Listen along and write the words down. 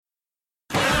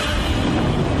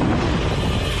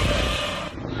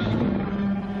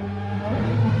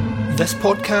This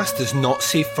podcast is not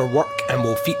safe for work and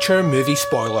will feature movie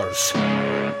spoilers.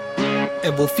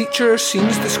 It will feature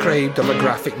scenes described of a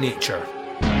graphic nature.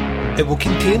 It will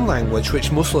contain language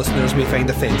which most listeners may find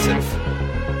offensive.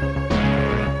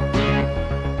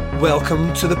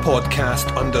 Welcome to the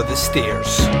podcast Under the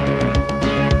Stairs.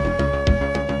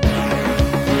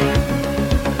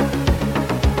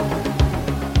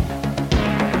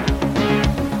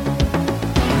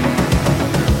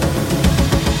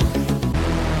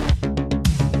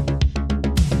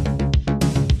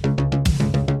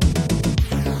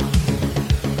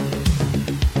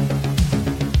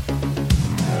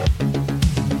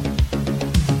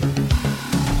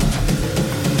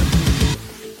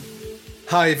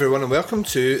 Hi everyone and welcome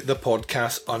to the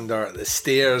podcast Under the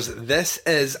Stairs. This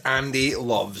is Andy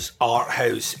Loves Art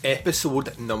House,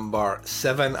 episode number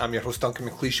 7. I'm your host Duncan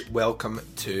McLeish. Welcome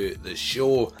to the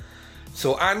show.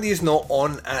 So Andy is not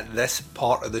on at this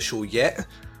part of the show yet.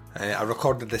 I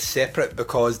recorded this separate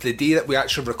because the day that we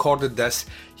actually recorded this,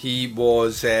 he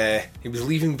was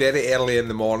leaving very early in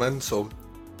the morning, so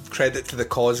credit to the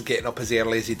cause getting up as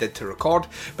early as he did to record.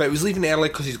 But he was leaving early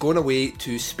because he's going away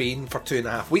to Spain for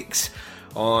 2.5 weeks.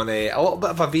 On a little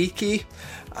bit of a vacay,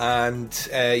 and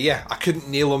I couldn't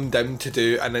nail him down to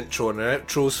do an intro and an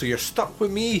outro, so you're stuck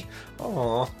with me.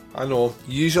 Oh, I know,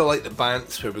 usually like the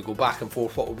bants where we go back and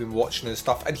forth what we've been watching and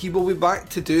stuff, and he will be back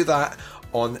to do that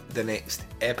on the next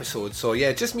episode. So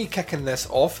yeah, just me kicking this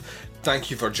off.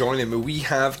 Thank you for joining me. We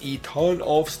have a ton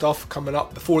of stuff coming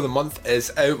up before the month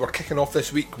is out. We're kicking off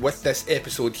this week with this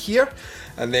episode here,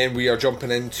 and then we are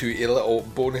jumping into a little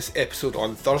bonus episode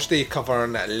on Thursday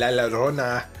covering La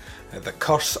Llorona, The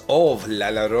Curse of La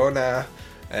Llorona,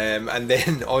 and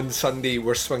then on Sunday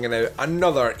we're swinging out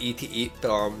another 88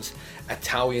 Films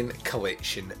Italian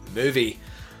Collection movie.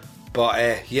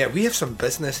 But we have some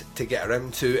business to get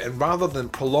around to, and rather than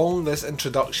prolong this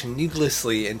introduction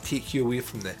needlessly and take you away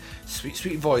from the sweet,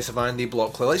 sweet voice of Andy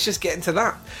Blockley, let's just get into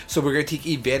that. So we're going to take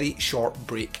a very short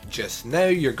break just now.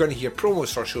 You're going to hear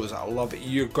promos for shows that I love.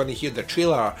 You're going to hear the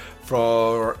trailer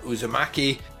for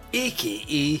Uzumaki,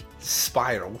 aka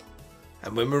Spiral.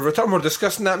 And when we return, we're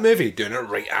discussing that movie, doing it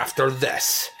right after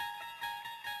this.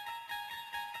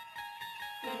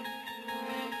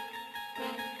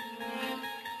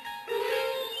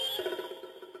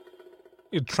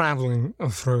 You're traveling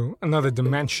through another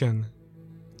dimension.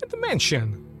 A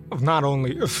dimension of not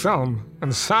only film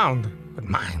and sound, but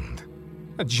mind.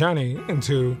 A journey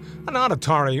into an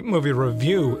auditory movie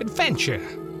review adventure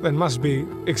that must be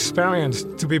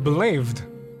experienced to be believed.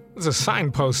 There's a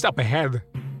signpost up ahead.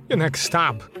 Your next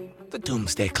stop, the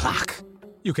Doomsday Clock.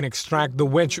 You can extract the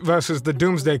Witch vs. the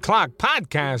Doomsday Clock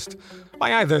podcast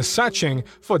by either searching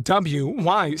for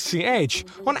WYCH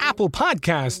on Apple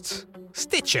Podcasts,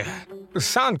 Stitcher,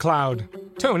 SoundCloud,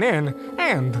 TuneIn,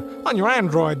 and on your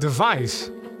Android device.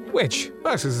 Witch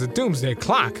vs. the Doomsday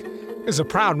Clock is a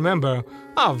proud member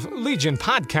of Legion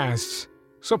Podcasts,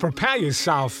 so prepare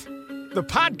yourself. The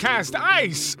podcast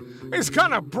ice is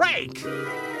gonna break!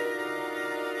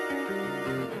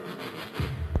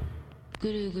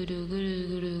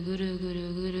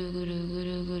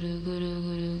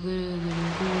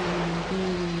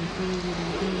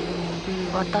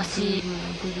 Watashi,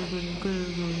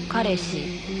 彼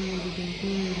氏、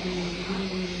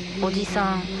おじ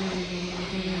さん、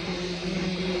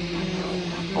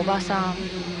おばさん、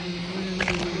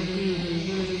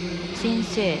先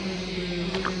生、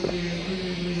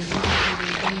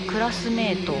クラス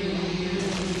メート、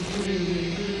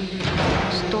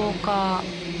ストーカ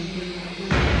ー、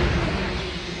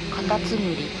カタツ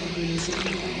ムリ、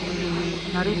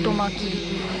ナルト巻き、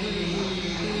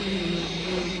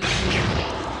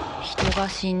人が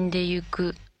死んでゆ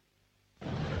く、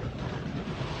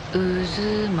渦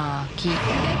巻き。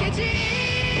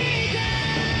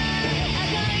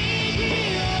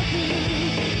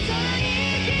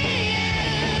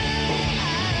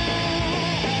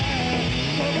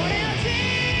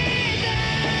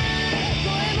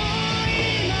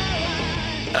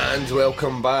And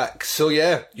welcome back. So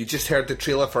yeah, you just heard the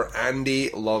trailer for Andy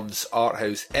Loves Art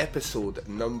House, episode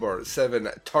number 7.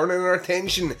 Turning our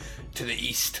attention to the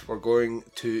east, we're going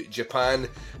to Japan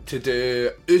to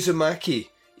do Uzumaki,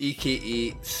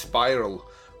 aka Spiral,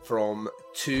 from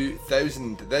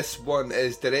 2000. This one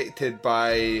is directed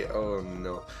by,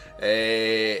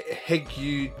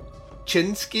 Higuchinsky,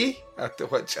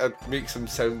 which makes him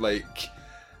sound like,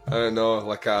 I don't know,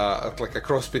 like a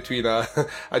cross between a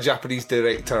Japanese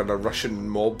director and a Russian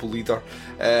mob leader.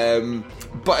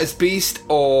 But it's based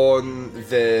on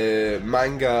the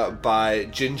manga by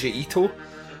Junji Ito,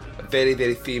 a very,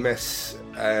 very famous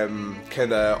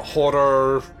kind of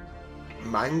horror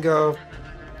manga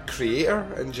creator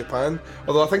in Japan.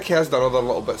 Although I think he has done other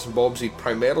little bits and bobs. He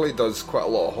primarily does quite a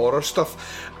lot of horror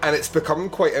stuff, and it's become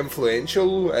quite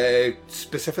influential.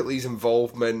 Specifically, his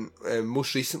involvement.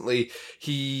 Most recently,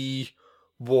 he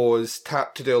was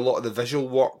tapped to do a lot of the visual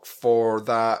work for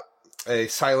that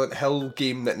Silent Hill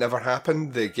game that never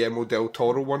happened, the Guillermo del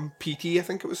Toro one, PT, I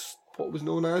think it was what it was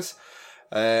known as.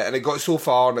 And it got so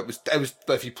far, and it was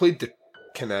if you played the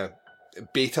kind of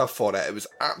beta for it, it was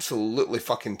absolutely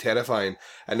fucking terrifying.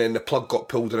 And then the plug got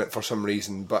pulled on it for some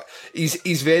reason. But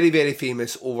he's very, very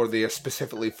famous over there,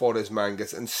 specifically for his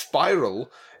mangas. And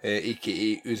Spiral,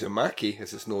 aka Uzumaki,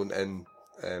 as it's known in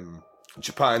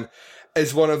Japan,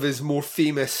 is one of his more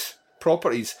famous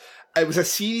properties. It was a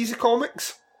series of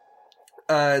comics,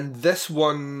 and this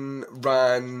one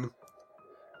ran.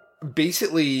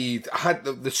 Basically, had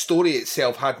the story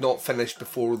itself had not finished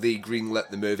before they greenlit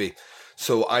the movie.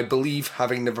 So I believe,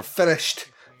 having never finished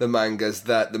the mangas,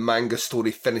 that the manga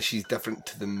story finishes different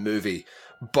to the movie.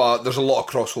 But there's a lot of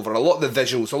crossover, a lot of the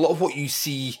visuals, a lot of what you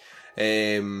see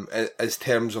as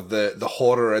terms of the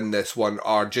horror in this one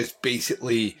are just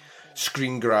basically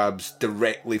screen grabs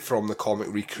directly from the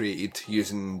comic recreated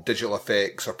using digital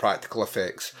effects or practical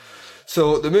effects.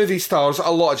 So the movie stars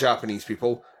a lot of Japanese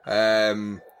people.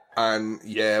 And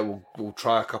yeah, we'll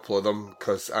try a couple of them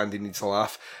because Andy needs a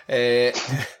laugh.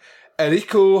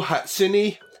 Eriko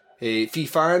Hatsune,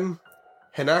 Fifan,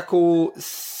 Hinako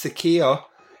Sakae,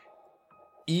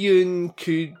 Iun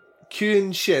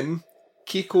Kyunshin,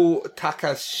 Kiko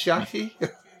Takahashi.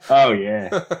 Oh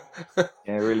yeah,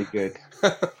 yeah, really good.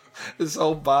 It's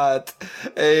all bad.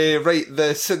 Right,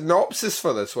 the synopsis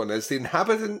for this one is: the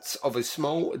inhabitants of a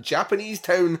small Japanese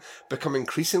town become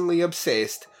increasingly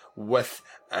obsessed with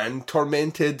and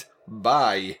tormented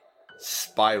by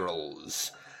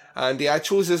spirals. And I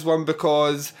chose this one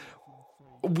because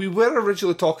we were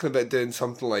originally talking about doing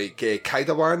something like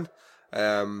Kaidawan,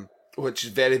 which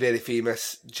is very, very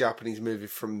famous Japanese movie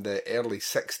from the early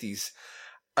 60s.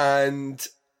 And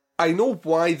I know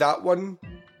why that one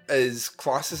is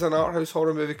classed as an art house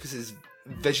horror movie, because it's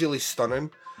visually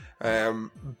stunning.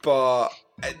 But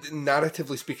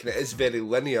narratively speaking, it is very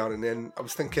linear. And then I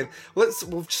was thinking,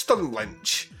 we've just done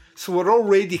Lynch, so we're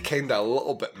already kind of a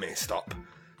little bit messed up.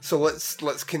 So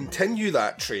let's continue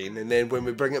that train, and then when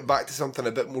we bring it back to something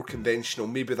a bit more conventional,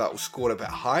 maybe that will score a bit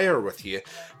higher with you,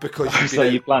 because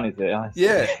you planned it.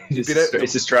 Yeah,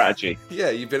 it's a strategy.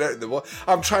 Yeah, you've been out in the world.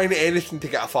 I'm trying anything to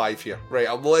get a 5 here, right?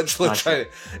 I'm literally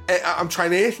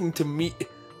trying anything to meet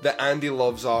the Andy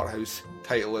Loves Art House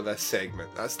title of this segment.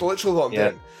 That's literally what I'm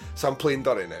doing. So I'm playing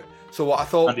dirty now. So what I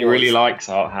thought Andy really likes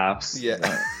Art House. Yeah.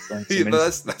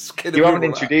 That's kind of you haven't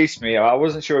introduced me. I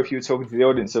wasn't sure if you were talking to the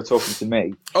audience or talking to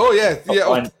me. Oh, yeah.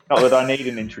 Not that I need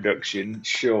an introduction,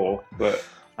 sure, but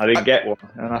I didn't get one.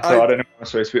 And I thought, I don't know what I'm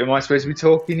supposed to be. Am I supposed to be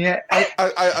talking yet?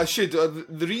 I should.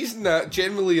 The reason that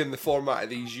generally in the format of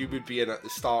these, you would be in at the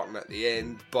start and at the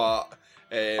end, but...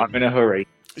 I'm in a hurry.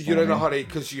 You're in a hurry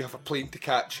because you have a plane to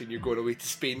catch and you're going away to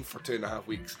Spain for 2.5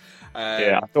 weeks.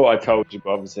 Yeah, I thought I told you,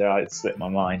 but obviously I slipped my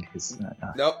mind because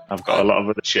I've got a lot of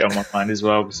other shit on my mind as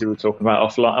well. Obviously, we're talking about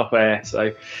off air,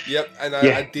 so yep. And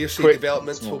I dare say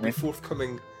developments will be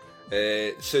forthcoming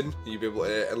soon. You'll be able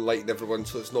to enlighten everyone,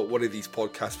 so it's not one of these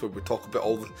podcasts where we talk about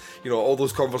all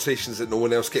those conversations that no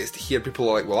one else gets to hear. People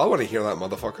are like, "Well, I want to hear that,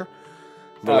 motherfucker."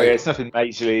 Yeah, it's nothing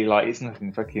majorly, it's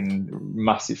nothing fucking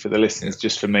massive for the listeners.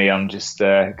 Just for me, I'm just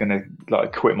gonna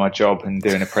quit my job and do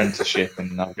an apprenticeship,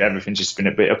 and everything's just been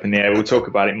a bit up in the air. We'll talk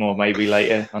about it more maybe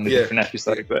later on a different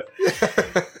episode, but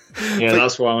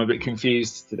that's why I'm a bit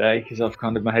confused today, because I've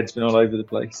my head's been all over the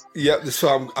place. Yep,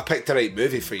 so I picked the right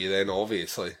movie for you then,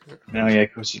 obviously. Oh yeah,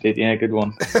 of course you did. Yeah, good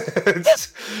one.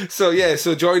 So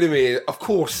joining me, of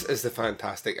course, is the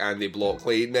fantastic Andy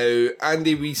Blockley. Now,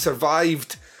 Andy, we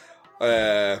survived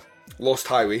Lost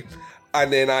Highway,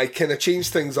 and then I kind of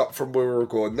changed things up from where we were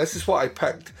going. This is what I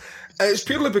picked, and it's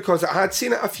purely because I had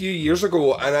seen it a few years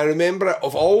ago, and I remember it,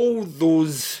 of all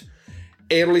those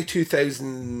early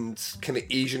 2000s kind of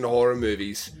Asian horror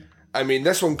movies. I mean,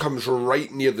 this one comes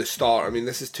right near the start. I mean,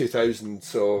 this is 2000,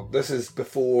 so this is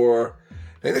before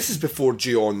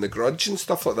Ju-on, The Grudge and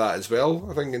stuff like that as well.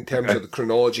 I think in terms of the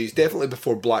chronology, it's definitely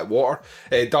before Dark Water,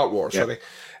 sorry.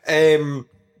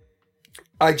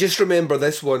 I just remember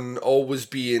this one always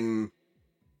being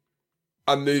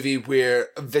a movie where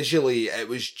visually it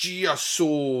was just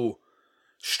so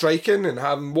striking, and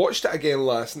having watched it again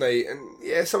last night, and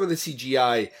yeah, some of the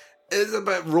CGI is a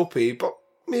bit ropey, but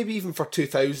maybe even for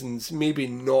 2000s, maybe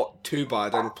not too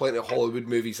bad. I know plenty of Hollywood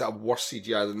movies that have worse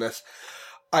CGI than this.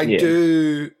 I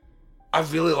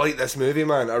really like this movie,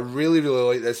 man. I really, really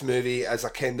like this movie as a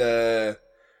kind of...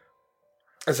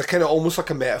 as a kind of almost like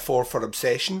a metaphor for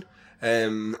obsession,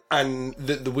 and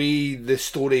the way the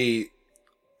story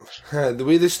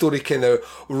kind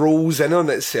of rolls in on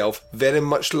itself, very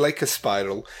much like a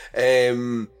spiral.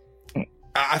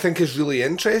 I think is really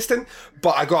interesting.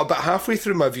 But I got about halfway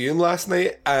through my viewing last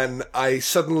night, and I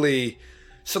suddenly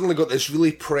got this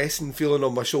really pressing feeling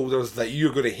on my shoulders that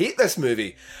you're going to hate this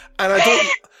movie, and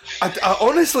I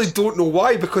honestly don't know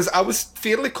why, because I was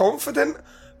fairly confident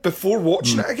before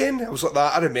watching it again. I was like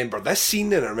that. I remember this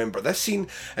scene and I remember this scene,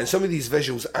 and some of these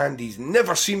visuals Andy's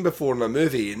never seen before in a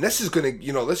movie, and this is going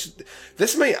to,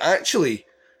 this might actually,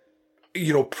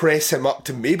 press him up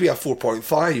to maybe a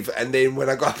 4.5. And then when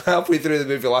I got halfway through the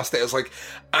movie last night, I was like,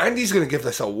 Andy's going to give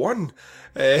this a 1.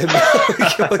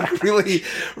 Really,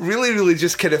 really, really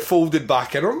just kind of folded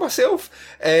back in on myself.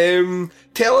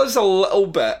 Tell us a little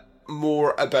bit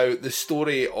more about the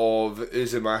story of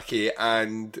Uzumaki,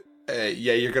 and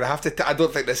you're going to have to... I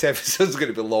don't think this episode's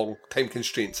going to be long, time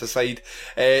constraints aside.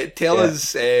 Tell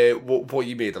us what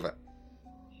you made of it.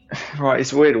 Right,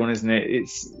 it's a weird one, isn't it?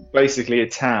 It's basically a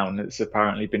town that's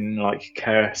apparently been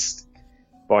cursed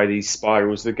by these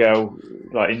spirals. The girl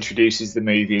introduces the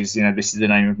movie as, this is the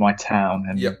name of my town,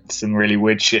 and some really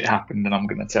weird shit happened, and I'm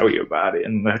going to tell you about it.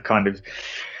 And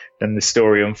then the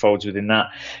story unfolds within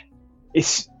that.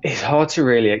 It's hard to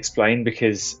really explain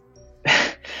because,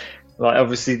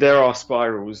 obviously there are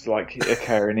spirals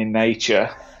occurring in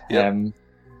nature.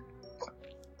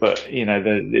 But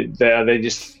they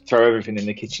just throw everything in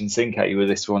the kitchen sink at you with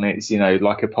this one. It's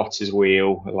like a potter's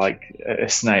wheel, like a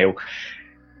snail.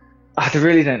 I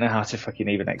really don't know how to fucking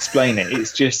even explain it.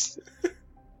 It's just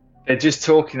they're just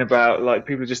talking about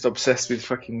people are just obsessed with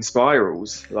fucking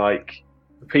spirals.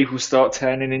 People start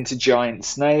turning into giant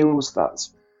snails.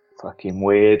 That's fucking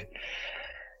weird.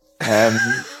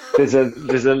 There's a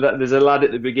lad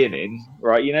at the beginning,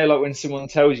 right? When someone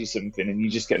tells you something and you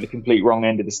just get the complete wrong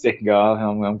end of the stick and go, oh,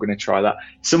 I'm going to try that.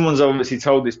 Someone's obviously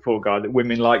told this poor guy that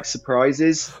women like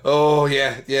surprises. Oh,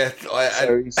 yeah.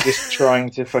 So he's just trying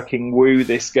to fucking woo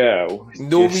this girl.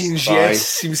 No means yes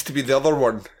seems to be the other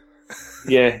one.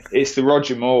 Yeah, it's the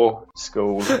Roger Moore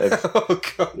school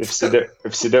of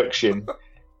seduction.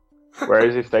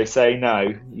 Whereas if they say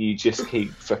no, you just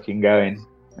keep fucking going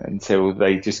until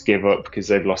they just give up because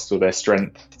they've lost all their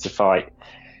strength to fight.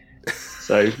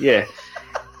 So yeah,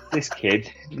 this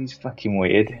kid, he's fucking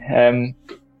weird.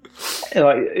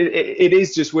 It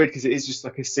is just weird because it is just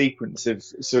a sequence of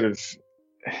sort of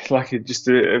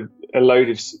a load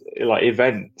of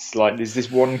events. There's this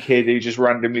one kid who just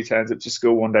randomly turns up to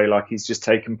school one day he's just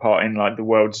taken part in the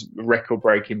world's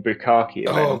record-breaking bukkake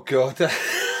event. Oh god.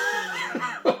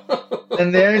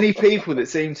 And the only people that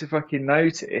seem to fucking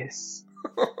notice,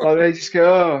 they just go,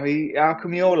 oh, how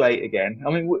come you're late again? I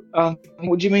mean,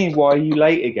 what do you mean, why are you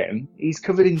late again? He's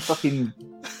covered in fucking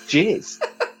jizz.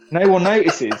 No one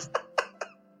notices.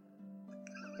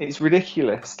 It's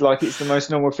ridiculous. It's the most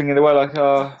normal thing in the world.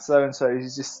 So-and-so,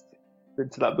 he's just been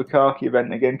to that bukkake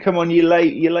event again. Come on, you're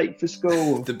late for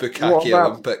school. The bukkake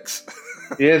Olympics.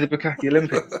 Yeah, the bukkake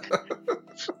Olympics.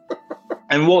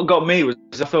 And what got me was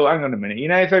I thought, hang on a minute,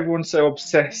 if everyone's so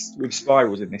obsessed with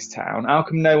spirals in this town, how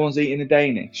come no one's eating a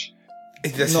Danish?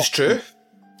 This is true.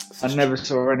 I never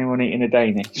saw anyone eating a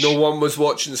Danish. No one was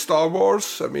watching Star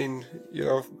Wars. I mean,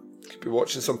 could be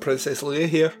watching some Princess Leia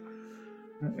here.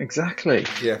 Exactly.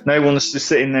 Yeah. No one's just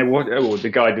sitting there. The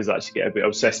guy does actually get a bit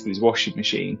obsessed with his washing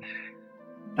machine.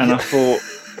 And I thought,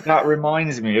 that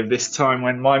reminds me of this time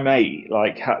when my mate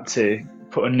had to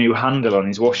put a new handle on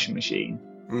his washing machine.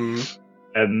 Mm.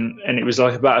 And it was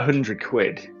about 100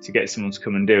 quid to get someone to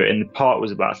come and do it, and the part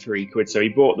was about 3 quid. So he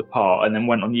bought the part and then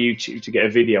went on YouTube to get a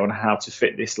video on how to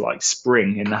fit this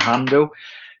spring in the handle,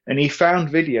 and he found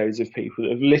videos of people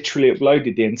that have literally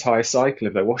uploaded the entire cycle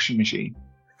of their washing machine.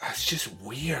 That's just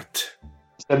weird.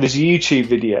 So there's YouTube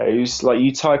videos,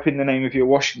 you type in the name of your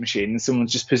washing machine and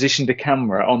someone's just positioned a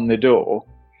camera on the door,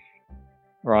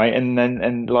 right? And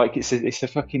then it's a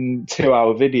fucking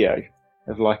 2-hour video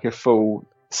of a full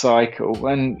cycle.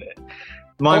 And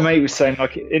my mate was saying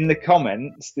in the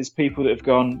comments there's people that have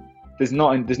gone, there's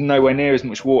nowhere near as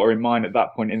much water in mine at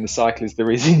that point in the cycle as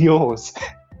there is in yours.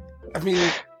 I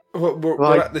mean,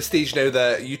 we're at the stage now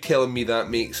that you telling me that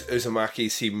makes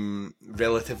Uzumaki seem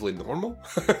relatively normal.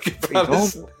 Normal,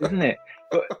 isn't it?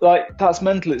 But that's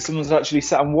mental that someone's actually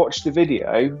sat and watched the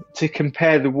video to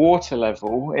compare the water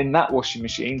level in that washing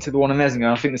machine to the one in theirs and go,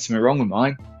 I think there's something wrong with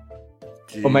mine.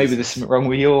 Jesus. Or maybe there's something wrong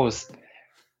with yours.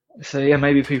 So yeah,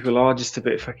 maybe people are just a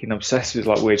bit fucking obsessed with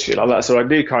weird shit like that. So I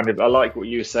like what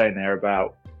you were saying there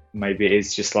about maybe it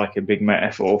is just a big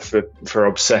metaphor for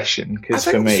obsession. Because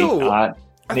for me,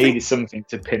 I needed something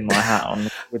to pin my hat on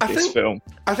with this film.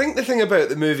 I think the thing about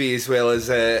the movie as well is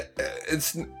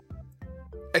it's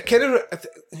a kind of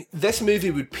this movie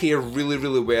would pair really,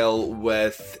 really well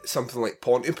with something like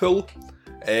Pontypool,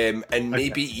 and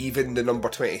maybe even the number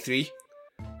 23,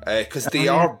 because they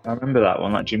are. I remember that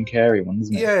one, that Jim Carrey one,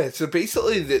 isn't it? Yeah. So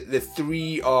basically, the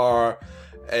three are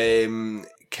kind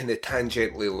of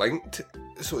tangentially linked,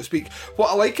 so to speak. What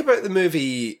I like about the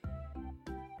movie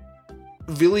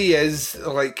really is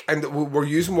like, and we're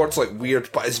using words like weird,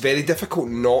 but it's very difficult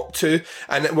not to,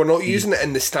 and we're not using it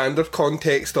in the standard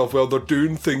context of, well, they're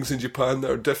doing things in Japan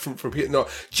that are different from here. No,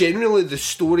 generally the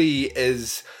story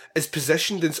is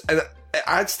positioned and it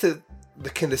adds to the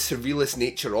kind of surrealist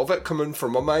nature of it coming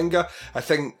from a manga. I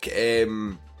think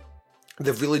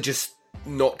they've really just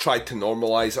not tried to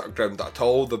normalise it or ground it at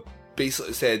all. They've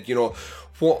basically said,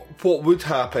 what would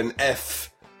happen if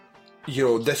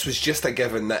this was just a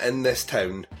given that in this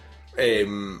town,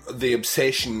 the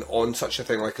obsession on such a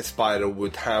thing like a spiral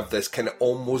would have this kind of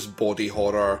almost body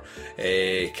horror,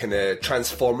 kind of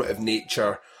transformative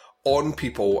nature on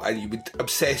people, and you would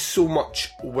obsess so much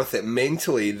with it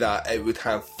mentally that it would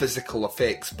have physical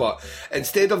effects. But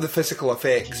instead of the physical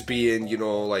effects being,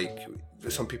 like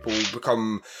some people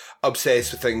become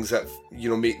obsessed with things that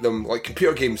make them, like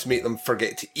computer games, make them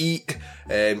forget to eat.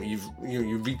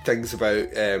 You read things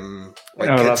about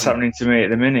like that's happening to me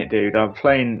at the minute, dude. I'm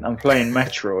playing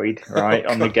Metroid right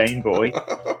on the Game Boy.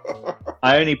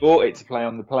 I only bought it to play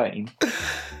on the plane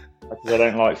because I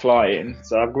don't like flying.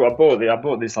 So I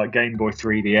bought this like Game Boy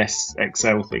 3DS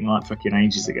XL thing like fucking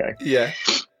ages ago. Yeah.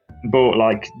 Bought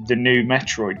like the new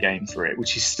Metroid game for it,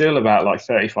 which is still about like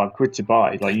 35 quid to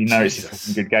buy. Like, it's a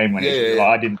fucking good game when it's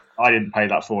like I didn't pay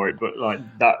that for it, but like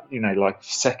that, like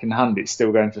second hand, it's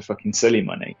still going for fucking silly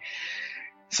money.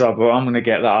 So I thought, I'm going to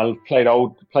get that. I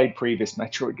played previous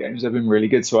Metroid games. They've been really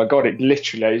good. So I got it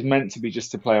literally. It was meant to be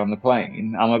just to play on the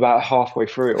plane. I'm about halfway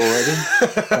through it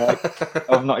already.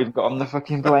 I've not even got on the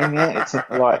fucking plane yet. It's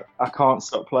like, I can't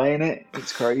stop playing it.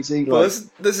 It's crazy. Well,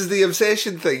 this is the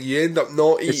obsession thing. You end up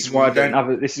not eating. This is why I don't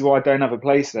have a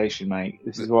PlayStation, mate.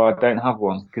 This is why I don't have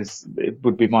one, because it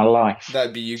would be my life.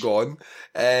 That'd be you gone.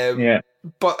 Yeah.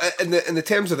 But in the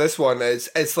terms of this one,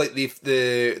 it's like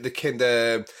the kind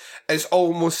of, it's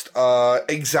almost a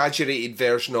exaggerated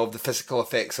version of the physical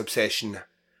effects obsession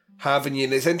having you,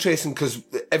 and it's interesting because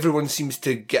everyone seems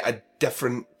to get a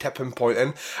different tipping point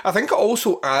in. I think it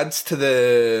also adds to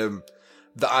the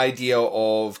idea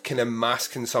of kind of mass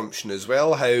consumption as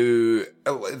well. How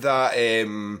that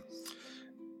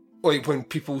like when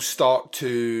people start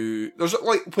to, there's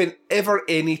like whenever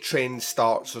any trend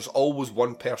starts, there's always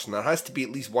one person. There has to be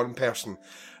at least one person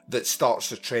that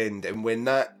starts a trend, and when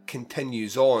that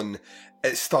continues on,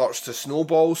 it starts to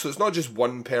snowball. So it's not just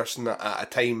one person at a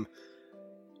time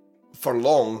for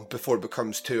long before it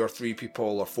becomes 2 or 3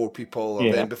 people or 4 people,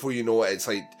 and then before you know it, it's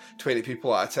like 20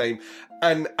 people at a time.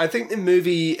 And I think the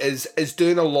movie is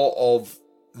doing a lot of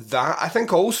that. I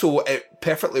think also it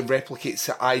perfectly replicates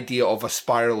the idea of a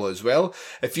spiral as well.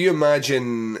 If you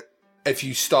imagine, if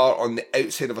you start on the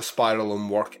outside of a spiral and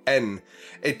work in,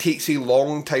 it takes a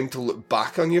long time to look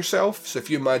back on yourself. So if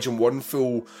you imagine one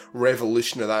full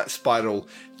revolution of that spiral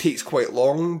takes quite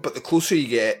long, but the closer you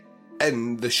get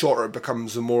in, the shorter it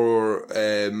becomes, the more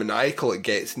maniacal it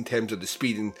gets in terms of the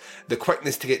speed and the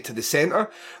quickness to get to the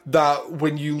centre. That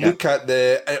when you look at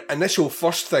the initial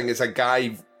first thing is a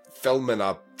guy filming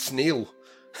a snail.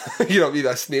 You know what I mean?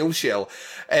 A snail shell.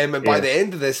 And by the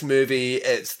end of this movie,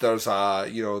 there's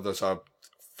a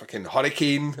fucking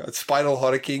hurricane, a spiral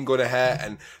hurricane going to hit,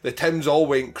 and the Tims all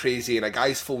went crazy, and a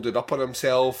guy's folded up on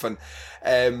himself, and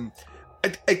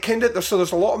it kind of,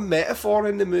 there's a lot of metaphor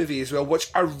in the movie as well, which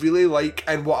I really like.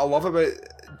 And what I love about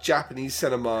Japanese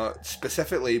cinema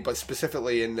specifically, but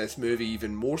specifically in this movie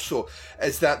even more so,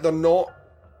 is that they're not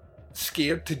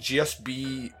scared to just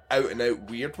be out and out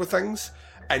weird with things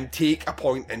and take a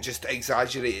point and just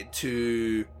exaggerate it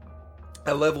to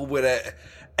a level where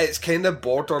it's kind of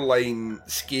borderline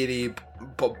scary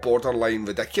but borderline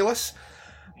ridiculous.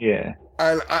 Yeah.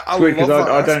 And I love that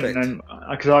aspect.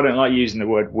 Because I don't like using the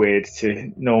word weird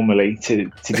to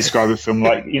describe a film.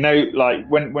 Like, like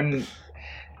when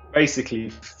basically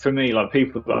for me, like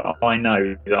people that I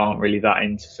know that aren't really that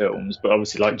into films, but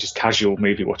obviously like just casual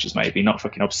movie watchers, maybe not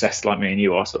fucking obsessed like me and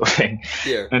you are, sort of thing.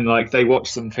 Yeah. And like they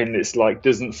watch something that's like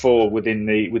doesn't fall within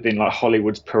like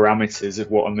Hollywood's parameters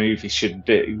of what a movie should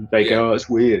do. They go, "Oh, it's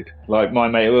weird." Like my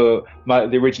mate,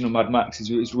 the original Mad Max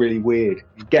is really weird.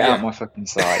 Get out my fucking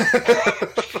side.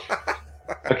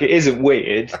 Like, it isn't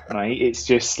weird, mate. It's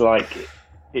just like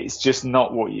it's just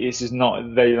not what it's just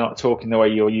not. They're not talking the way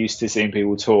you're used to seeing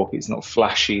people talk. It's not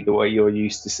flashy the way you're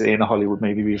used to seeing a Hollywood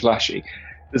movie be flashy.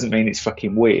 Doesn't mean it's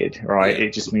fucking weird, right?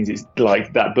 It just means it's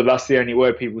like that. But that's the only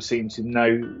word people seem to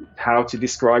know how to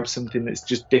describe something that's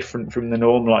just different from the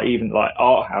norm. Like even like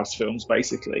art house films,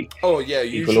 basically. Oh yeah,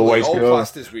 people usually always all go,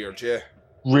 past is weird, yeah.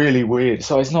 Really weird.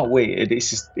 So it's not weird.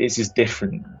 It's just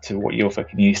different to what you're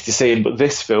fucking used to seeing. But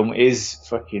this film is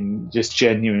fucking just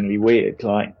genuinely weird.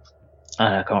 Like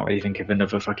I can't really think of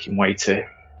another fucking way to,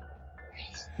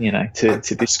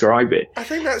 to describe it. I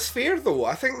think that's fair though.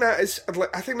 I think that's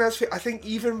fair. I think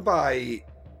even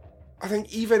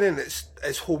in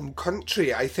its home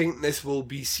country, I think this will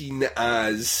be seen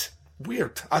as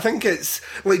weird. I think it's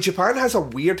like Japan has a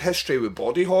weird history with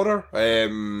body horror.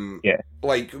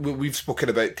 Like we've spoken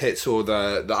about Tetsuo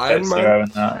the Iron Man.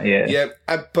 And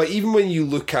that, but even when you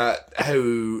look at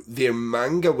how their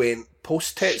manga went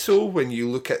post Tetsuo, when you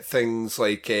look at things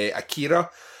like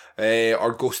Akira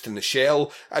or Ghost in the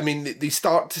Shell, I mean they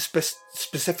start to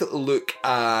specifically look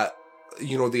at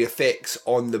the effects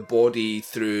on the body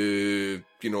through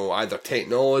either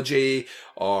technology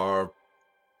or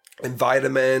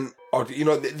environment, or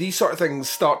these sort of things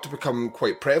start to become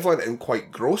quite prevalent and quite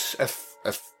gross, if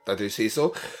I do say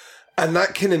so. And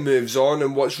that kind of moves on.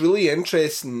 And what's really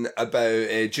interesting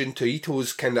about Junto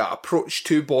Ito's kind of approach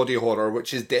to body horror,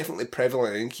 which is definitely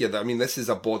prevalent in here, I mean, this is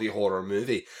a body horror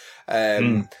movie,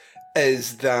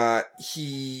 is that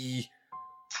he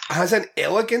has an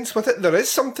elegance with it. There is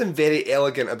something very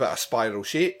elegant about a spiral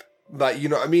shape. That,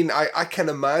 I can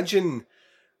imagine,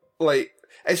 like,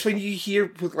 it's when you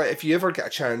hear, like, if you ever get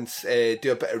a chance,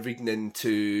 do a bit of reading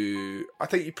into, I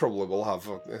think you probably will have,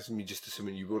 this is me just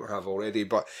assuming you won't have already,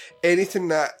 but anything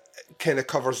that kind of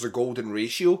covers the golden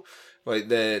ratio, like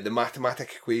the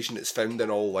mathematic equation that's found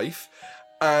in all life.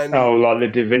 And like the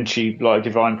Da Vinci, like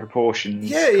divine proportions.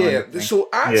 Yeah. So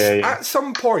at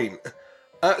some point,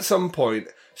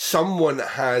 someone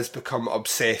has become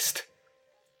obsessed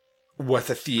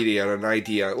with a theory or an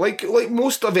idea, like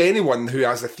most of anyone who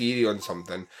has a theory on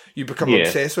something, you become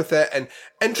obsessed with it. And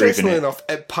interestingly enough,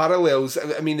 it parallels.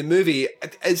 I mean, the movie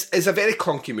is a very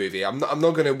clunky movie. I'm not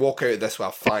going to walk out of this with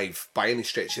a 5 by any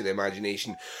stretch of the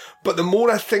imagination. But the more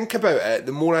I think about it,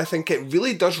 the more I think it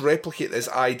really does replicate this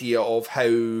idea of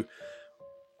how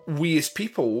we as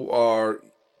people are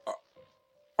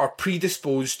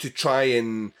predisposed to try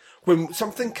and, when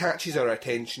something catches our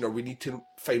attention or we need to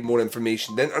find more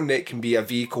information, the internet can be a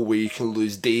vehicle where you can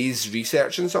lose days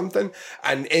researching something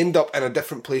and end up in a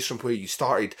different place from where you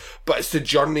started. But it's the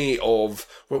journey of,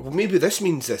 well, maybe this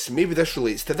means this, and maybe this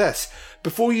relates to this.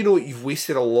 Before you know it, you've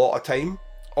wasted a lot of time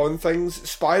on things.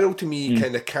 Spiral, to me,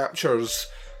 kind of captures,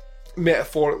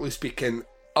 metaphorically speaking,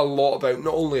 a lot about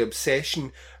not only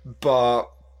obsession, but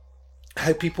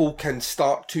how people can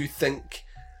start to think.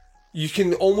 You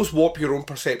can almost warp your own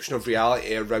perception of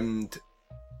reality around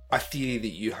a theory that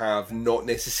you have, not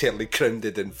necessarily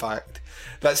grounded in fact.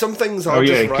 That some things are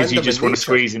just random. Because you just want to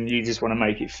squeeze and you just want to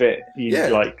make it fit.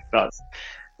 Like that's,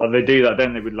 like they do that,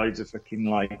 don't they, with loads of fucking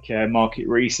like market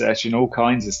research and all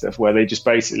kinds of stuff, where they just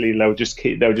basically they'll just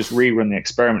rerun the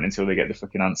experiment until they get the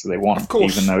fucking answer they want, of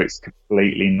course, even though it's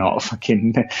completely not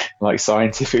fucking like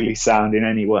scientifically sound in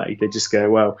any way. They just go,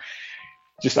 well,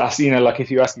 just ask, like if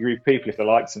you ask a group of people if they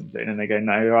like something and they go,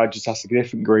 no, I just ask a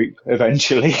different group.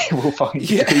 Eventually, we'll find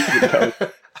people that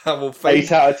go, I will find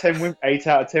 8 out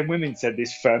of 10 women said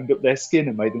this firmed up their skin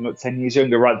and made them look 10 years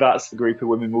younger. Right, that's the group of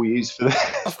women we'll use for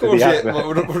the. Of course,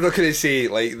 we're not going to say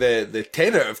like the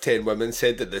 10 out of 10 women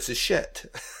said that this is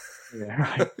shit.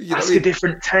 Yeah, right. Ask a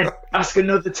different 10. Ask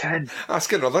another 10.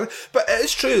 Ask another. But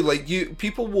it's true. Like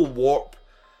people will warp.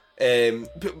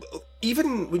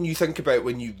 Even when you think about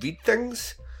when you read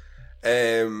things,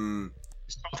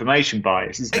 it's confirmation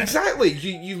bias, isn't it? Exactly.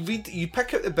 You read, you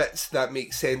pick out the bits that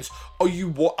make sense, or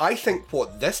I think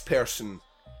what this person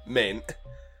meant.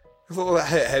 Oh,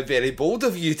 how very bold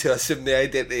of you to assume the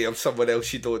identity of someone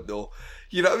else you don't know.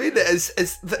 You know what I mean? This,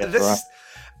 right.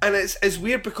 And it's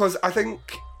weird because I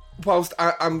think, whilst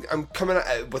I'm coming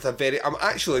at it with I'm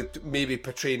actually maybe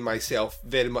portraying myself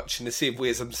very much in the same way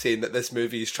as I'm saying that this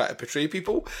movie is trying to portray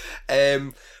people.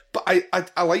 But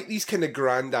I like these kind of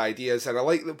grand ideas, and I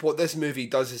like that what this movie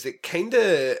does is it kind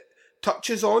of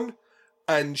touches on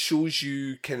and shows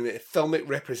you kind of filmic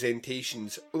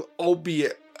representations,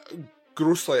 albeit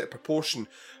grossly out of proportion,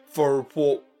 for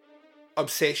what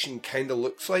obsession kind of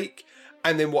looks like.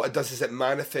 And then what it does is it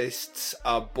manifests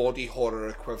a body horror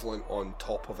equivalent on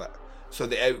top of it. So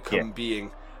the outcome being,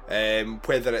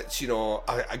 whether it's,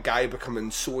 a guy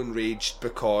becoming so enraged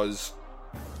because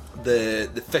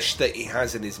the fish that he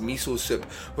has in his miso soup,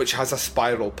 which has a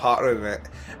spiral pattern in it,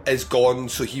 is gone.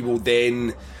 So he will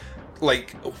then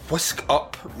like whisk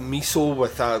up miso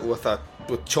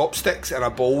with chopsticks in a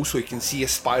bowl so he can see a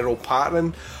spiral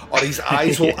pattern, or his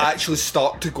eyes will actually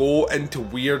start to go into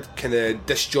weird kind of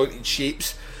disjointed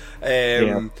shapes.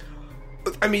 I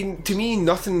mean, to me,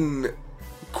 nothing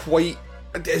quite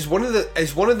is one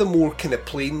of the more kind of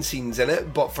plain scenes in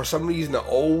it, but for some reason it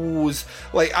always,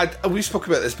 like, we spoke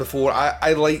about this before,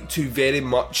 I like to very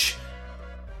much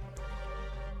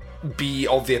be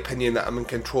of the opinion that I'm in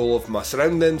control of my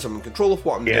surroundings, I'm in control of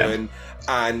what I'm doing,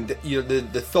 and you know,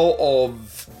 the thought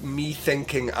of me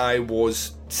thinking I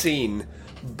was sane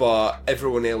but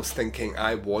everyone else thinking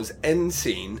I was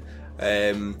insane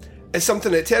is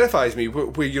something that terrifies me,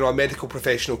 where you know, a medical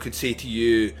professional could say to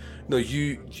you, no,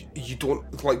 you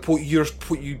don't, like, what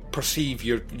you perceive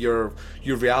your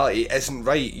reality isn't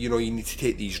right, you know, you need to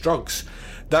take these drugs.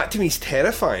 That to me is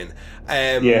terrifying.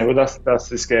 Well, that's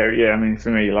the scary. I mean,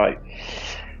 for me, like,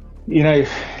 you know,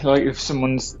 like if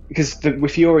someone's, because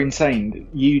if you're insane,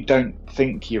 you don't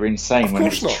think you're insane when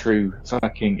it's true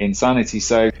fucking insanity.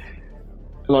 So,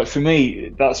 like, for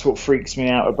me, that's what freaks me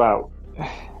out about,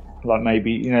 like,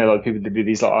 maybe, you know, like people that do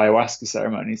these like ayahuasca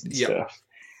ceremonies and stuff.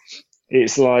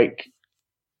 It's like,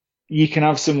 you can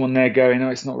have someone there going, "No,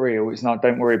 it's not real. It's not.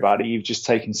 Don't worry about it. You've just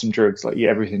taken some drugs. Like, yeah,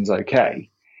 everything's okay."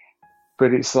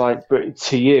 But it's like, but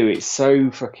to you, it's so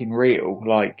fucking real.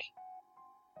 Like,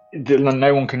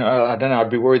 no one can. I don't know. I'd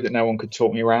be worried that no one could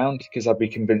talk me around, because I'd be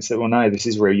convinced that, well, no, this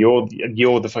is real.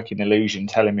 You're the fucking illusion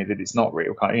telling me that it's not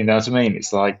real. You know what I mean?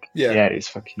 It's like, it's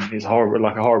horrible.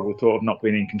 Like a horrible thought of not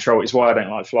being in control. It's why I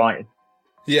don't like flying.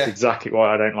 Yeah, it's exactly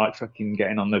why I don't like fucking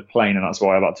getting on the plane, and that's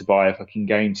why I like to buy a fucking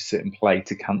game to sit and play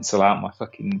to cancel out my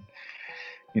fucking,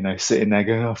 you know, sitting there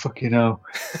going, oh fucking hell,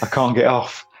 I can't get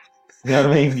off. You know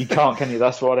what I mean? You can't, can you?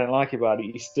 That's what I don't like about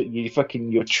it.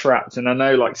 You're trapped. And I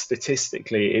know, like,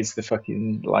 statistically, it's the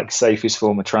fucking, like, safest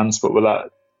form of transport, but that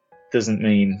doesn't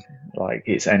mean, like,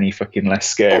 it's any fucking less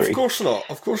scary. Of course not.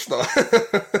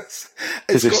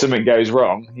 Because if something goes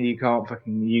wrong, you can't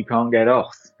get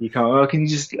off. You can't. Oh, can you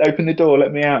just open the door?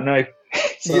 Let me out. No,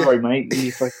 sorry, mate.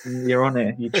 You're on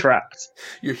it. You're trapped.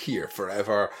 You're here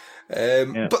forever.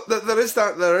 But there is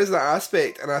that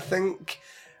aspect, and I think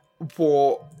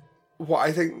what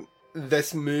I think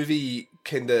this movie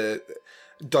kind of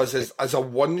does is, as a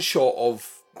one shot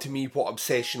of, to me, what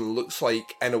obsession looks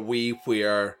like, in a way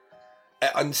where it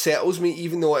unsettles me,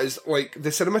 even though it is, like, the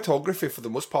cinematography for the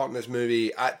most part in this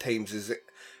movie at times is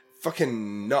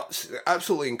fucking nuts,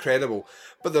 absolutely incredible.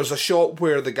 But there's a shot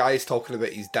where the guy is talking about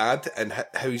his dad and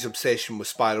how his obsession with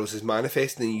spirals is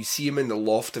manifesting, and you see him in the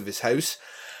loft of his house,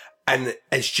 and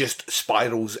it's just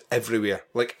spirals everywhere,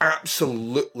 like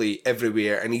absolutely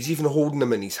everywhere. And he's even holding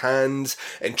them in his hands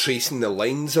and tracing the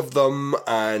lines of them.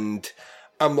 And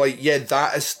I'm like, yeah,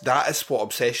 that is what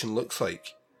obsession looks like.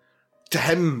 To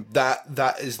him,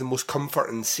 that is the most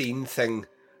comforting, sane thing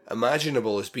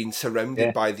imaginable, is being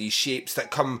surrounded by these shapes that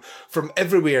come from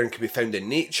everywhere and can be found in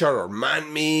nature or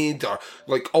man-made or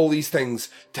like all these things.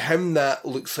 To him, that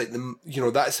looks like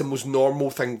that's the most normal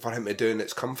thing for him to do, and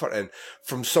it's comforting.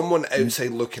 From someone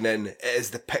outside looking in, it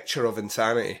is the picture of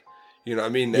insanity. You know what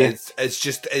I mean? It's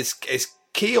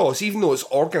chaos. Even though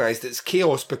it's organised, it's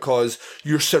chaos because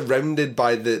you're surrounded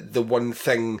by the one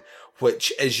thing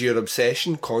which is your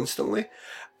obsession constantly.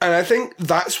 And I think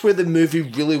that's where the movie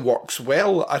really works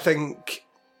well. I think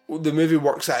the movie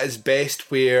works at its best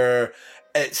where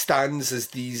it stands as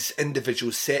these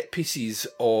individual set pieces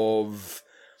of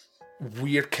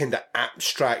weird kind of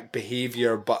abstract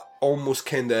behaviour, but almost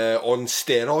kind of on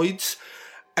steroids.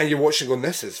 And you're watching going,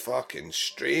 this is fucking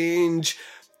strange.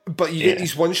 But you get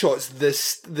these one-shots. The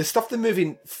stuff the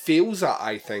movie fails at,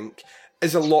 I think,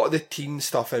 is a lot of the teen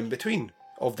stuff in between.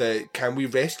 Of the, can we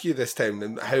rescue this town?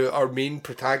 And how our main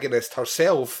protagonist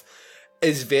herself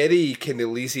is very kind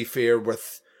of laissez-faire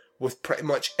with pretty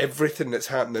much everything that's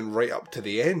happening right up to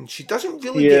the end. She doesn't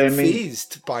really get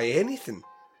fazed by anything.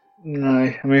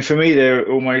 No, I mean, for me,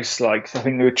 they're almost like, I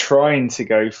think they were trying to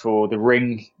go for the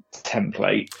Ring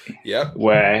template,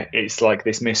 where it's like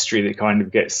this mystery that kind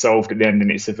of gets solved at the end, and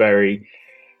it's a very,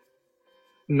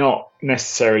 not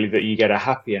necessarily that you get a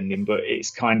happy ending, but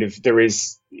it's kind of, there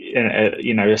is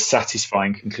a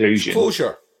satisfying conclusion.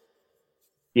 Closure.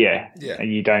 Yeah.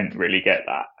 And you don't really get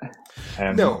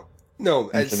that. No.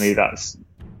 And to me, that's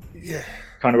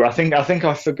kind of. I think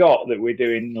I forgot that we're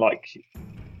doing, like,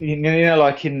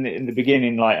 like in the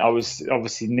beginning, like I was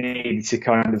obviously needed to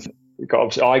kind of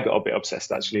I got a bit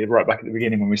obsessed actually right back at the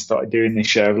beginning when we started doing this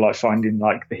show of like finding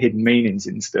like the hidden meanings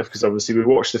and stuff, because obviously we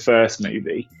watched the first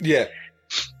movie. Yeah.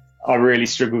 I really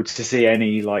struggled to see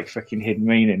any like fucking hidden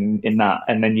meaning in that,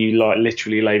 and then you like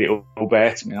literally laid it all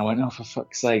bare to me. And I went, oh, for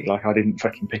fuck's sake! Like I didn't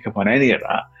fucking pick up on any of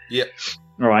that. Yeah.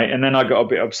 Right, and then I got a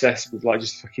bit obsessed with like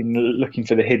just fucking looking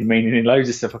for the hidden meaning in loads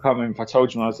of stuff. I can't remember if I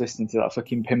told you when I was listening to that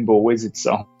fucking Pinball Wizard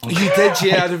song. You did,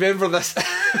 yeah. I remember this.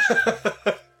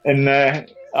 And I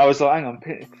was like, hang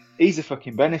on, he's a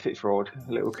fucking benefit fraud,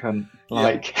 little cunt.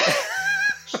 Like,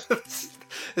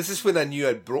 this is when I knew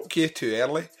I'd broke you too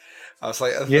early. I was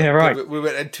like, yeah, right. We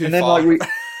went in too and then, far. Like,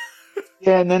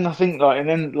 and then I think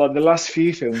like the last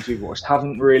few films we've watched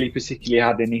haven't really particularly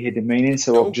had any hidden meaning.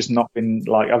 So I've just not been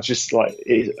like, I've just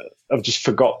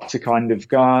forgot to kind of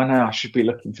go, oh, no, I should be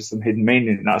looking for some hidden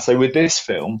meaning in that. So with this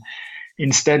film,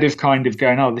 instead of kind of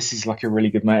going, oh, this is like a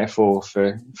really good metaphor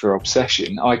for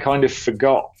obsession, I kind of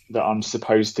forgot that I'm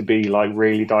supposed to be like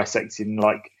really dissecting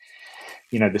like,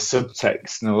 you know, the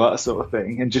subtext and all that sort of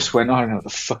thing, and just went, I don't know what the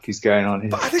fuck is going on here.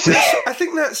 But I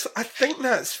think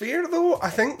that's fair though. I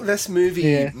think this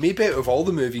movie, maybe out of all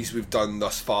the movies we've done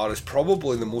thus far, is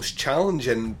probably the most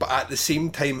challenging, but at the same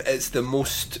time, it's the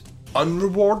most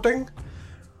unrewarding.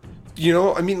 You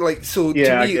know, I mean, like, so.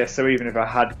 Yeah, to me, I guess so. Even if I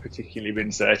had particularly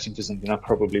been searching for something, I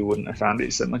probably wouldn't have found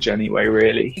it so much anyway.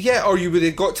 Really. Yeah, or you would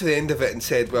have got to the end of it and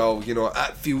said, well, you know,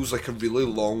 that feels like a really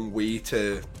long way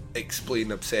to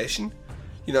explain obsession.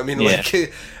 You know what I mean? Yeah.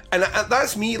 Like, and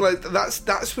that's me. Like,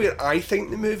 that's where I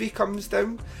think the movie comes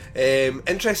down.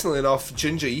 Interestingly enough,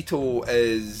 Junji Ito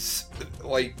is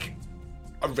like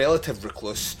a relative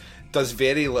recluse. Does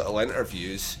very little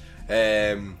interviews.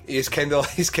 He's kind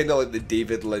of like the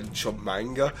David Lynch of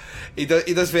manga. He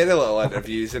does very little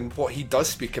interviews, and what he does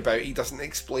speak about, he doesn't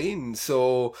explain.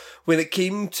 So when it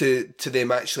came to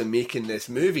them actually making this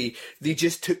movie, they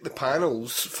just took the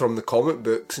panels from the comic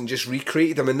books and just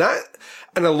recreated them, and that,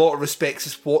 in a lot of respects,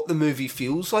 is what the movie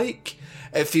feels like.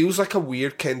 It feels like a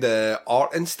weird kind of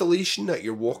art installation that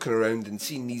you're walking around and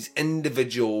seeing these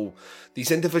individual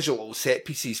little set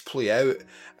pieces play out.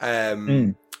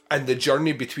 And the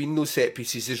journey between those set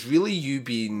pieces is really you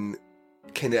being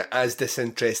kind of as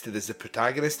disinterested as the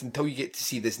protagonist until you get to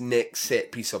see this next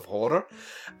set piece of horror.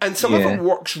 And some of it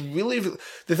works really...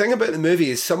 The thing about the movie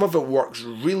is some of it works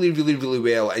really, really, really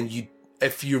well. And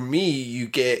if you're me, you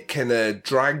get kind of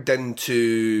dragged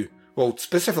into... Well,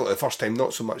 specifically the first time,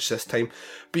 not so much this time.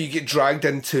 But you get dragged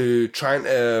into trying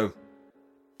to...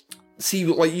 see,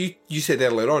 like you said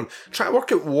earlier on, try to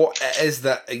work out what it is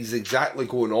that is exactly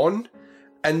going on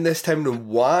in this town and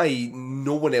why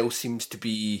no one else seems to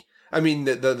be... I mean,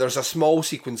 there's a small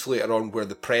sequence later on where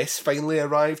the press finally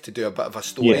arrive to do a bit of a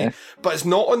story, but it's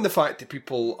not on the fact that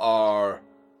people are,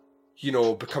 you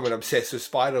know, becoming obsessed with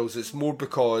spirals. It's more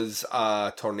because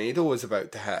a tornado is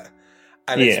about to hit.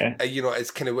 And it's, you know,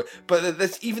 it's kind of...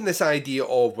 But even this idea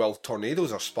of, well,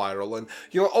 tornadoes are spiraling,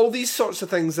 you know, all these sorts of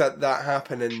things that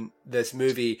happen in this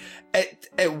movie, it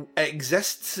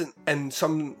exists in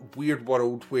some weird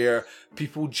world where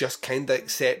people just kind of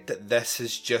accept that this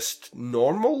is just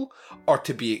normal or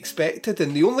to be expected.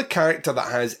 And the only character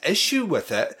that has issue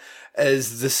with it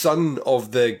is the son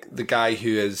of the guy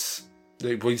who is...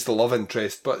 Well, he's the love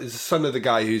interest, but he's the son of the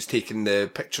guy who's taking the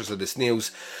pictures of the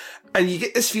snails. And you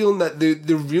get this feeling that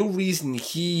the real reason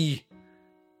he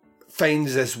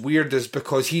finds this weird is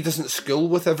because he doesn't school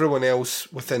with everyone else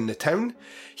within the town.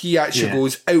 He actually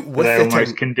goes out with the town. They're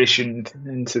almost conditioned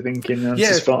into thinking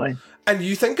that's fine. And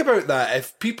you think about that,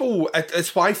 if people...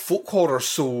 It's why folk horror's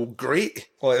so great.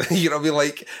 Like, you know what I mean?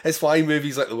 Like, it's why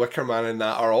movies like The Wicker Man and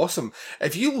that are awesome.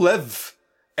 If you live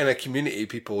in a community of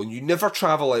people and you never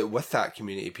travel out with that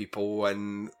community of people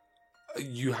and...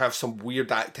 you have some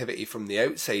weird activity from the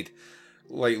outside,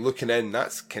 like looking in,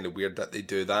 that's kind of weird that they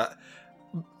do that.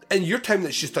 In your time,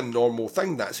 that's just a normal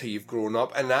thing. That's how you've grown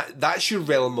up, and that's your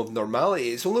realm of normality.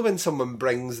 It's only when someone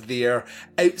brings their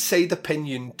outside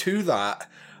opinion to that,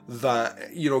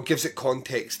 you know, gives it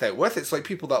context out with. It's like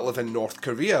people that live in North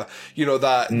Korea, you know,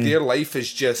 that their life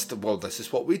is just, well, this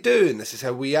is what we do and this is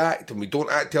how we act, and we don't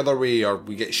act the other way or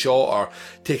we get shot or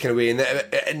taken away, and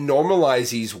it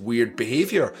normalizes weird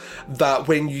behaviour. That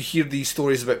when you hear these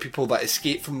stories about people that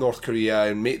escape from North Korea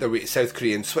and make their way to South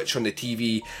Korea and switch on the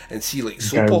TV and see like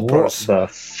soap operas, what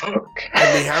the fuck?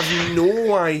 And they have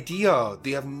no idea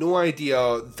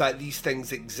that these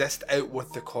things exist out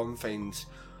with the confines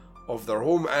of their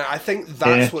home. And I think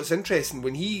that's what's interesting.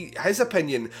 When his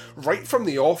opinion, right from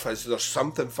the office, there's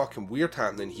something fucking weird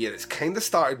happening here. It's kind of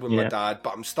started with my dad,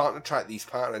 but I'm starting to track these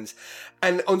patterns.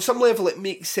 And on some level, it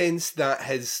makes sense that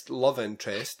his love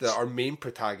interest, that our main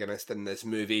protagonist in this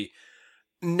movie,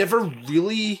 never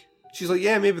really she's like,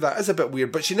 yeah, maybe that is a bit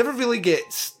weird, but she never really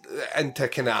gets into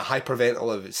kind of a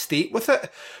hyperventilative state with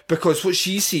it, because what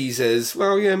she sees is,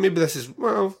 well, yeah, maybe this is,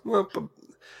 well, but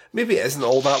maybe it isn't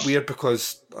all that weird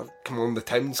because, come on, the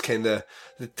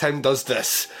town does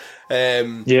this.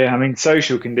 Yeah, I mean,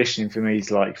 social conditioning for me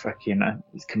is like fucking,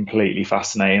 it's completely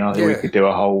fascinating. I think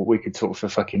we could talk for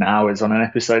fucking hours on an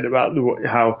episode about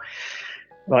how,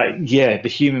 like, yeah, the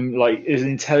human, like, as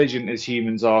intelligent as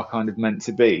humans are kind of meant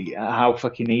to be, how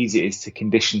fucking easy it is to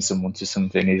condition someone to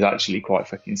something is actually quite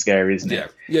fucking scary, isn't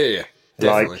it? Yeah.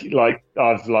 Definitely. Like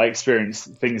I've like experienced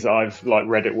things that I've like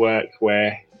read at work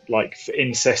where, like, for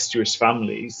incestuous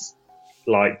families,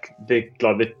 like the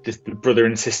brother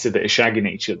and sister that are shagging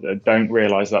each other don't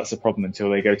realise that's a problem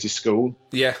until they go to school.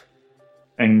 Yeah.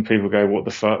 And people go, what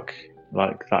the fuck?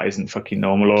 Like, that isn't fucking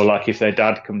normal. Or like if their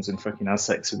dad comes and fucking has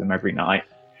sex with them every night.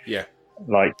 Yeah.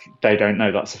 Like, they don't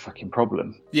know that's a fucking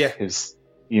problem. Yeah. Because,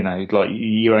 you know,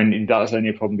 like, that's only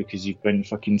a problem because you've been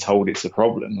fucking told it's a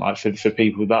problem. Like, for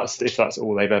people, if that's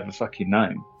all they've ever fucking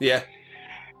known. Yeah.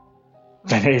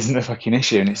 Then it isn't a fucking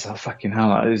issue, and it's like, fucking hell,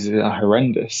 that is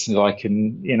horrendous. Like,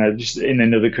 and, you know, just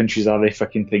in other countries, how they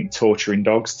fucking think torturing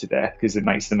dogs to death because it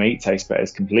makes the meat taste better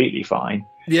is completely fine.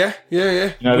 Yeah. You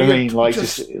know what I mean? Like,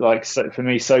 just like, so for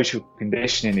me, social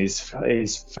conditioning is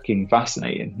fucking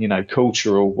fascinating. You know,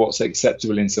 cultural, what's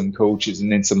acceptable in some cultures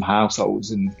and in some households,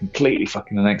 and completely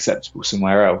fucking unacceptable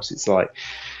somewhere else. It's like,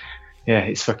 yeah,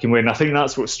 it's fucking weird. And I think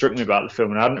that's what struck me about the film,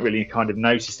 and I hadn't really kind of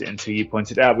noticed it until you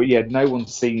pointed it out. But yeah, no one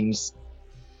seems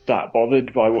that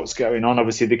bothered by what's going on.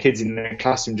 Obviously, the kids in the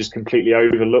classroom just completely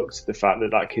overlooked the fact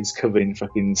that kid's covered in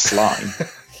fucking slime.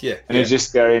 Yeah. And he's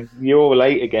just going, "You're all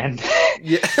late again."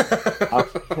 Yeah.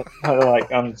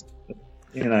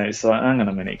 You know, it's like, hang on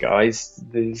a minute, guys.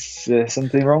 There's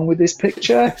something wrong with this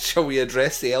picture. Shall we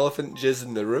address the elephant jizz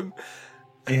in the room?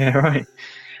 Yeah, right.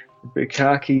 A bit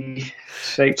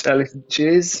khaki-shaped elephant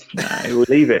jizz. No, we'll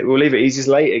leave it. He's just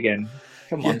late again.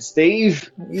 Come on, Steve.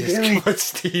 Come on,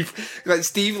 Steve. Like,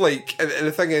 Steve, like, and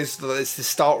the thing is that it's the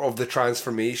start of the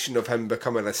transformation of him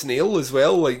becoming a snail as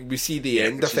well. Like, we see the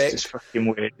end effect. It's just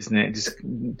fucking weird, isn't it? Just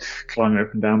climbing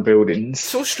up and down buildings.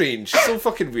 So strange, so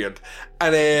fucking weird.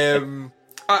 And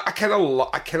I kind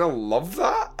of love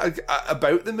that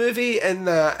about the movie, in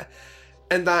that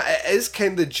it is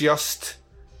kind of just,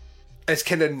 it's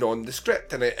kind of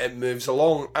nondescript, and it moves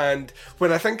along. And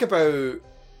when I think about,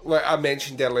 like I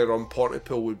mentioned earlier on,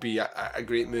 Pontypool would be a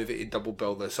great movie to double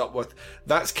bill this up with.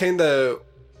 That's kind of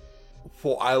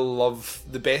what I love.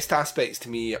 The best aspects to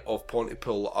me of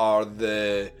Pontypool are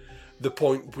the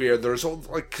point where there's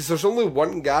only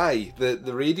one guy.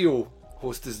 The radio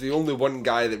host is the only one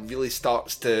guy that really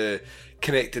starts to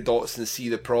connect the dots and see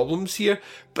the problems here.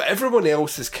 But everyone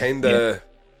else is kind of,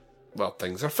 well,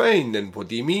 things are fine, and what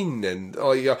do you mean? And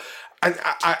and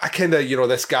I kind of, you know,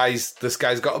 this guy's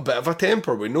got a bit of a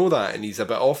temper. We know that, and he's a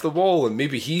bit off the wall, and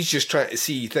maybe he's just trying to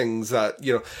see things that,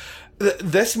 you know,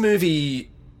 this movie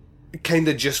kind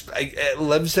of just, it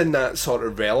lives in that sort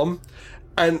of realm.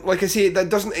 And like I say, that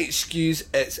doesn't excuse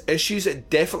its issues. It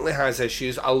definitely has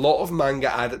issues. A lot of manga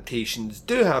adaptations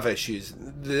do have issues.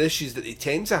 The issues that they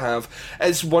tend to have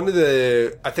is one of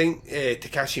the, I think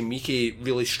Takashi Miike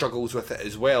really struggles with it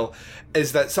as well,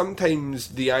 is that sometimes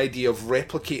the idea of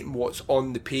replicating what's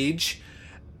on the page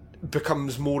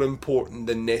becomes more important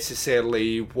than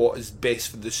necessarily what is best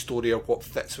for the story or what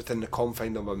fits within the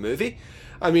confine of a movie.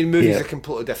 I mean, movies are a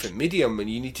completely different medium, and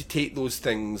you need to take those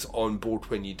things on board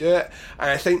when you do it. And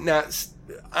I think that's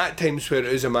at times where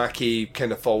Uzumaki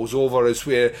kind of falls over, is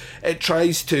where it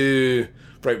tries to,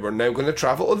 right, we're now going to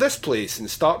travel to this place and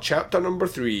start chapter number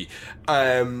 3.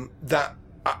 That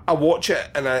I watch it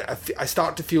and I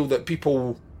start to feel that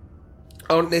people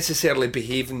aren't necessarily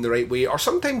behaving the right way, or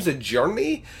sometimes the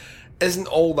journey isn't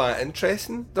all that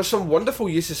interesting. There's some wonderful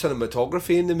use of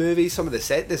cinematography in the movie. Some of the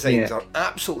set designs are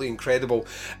absolutely incredible,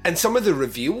 and some of the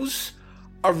reveals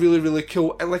are really, really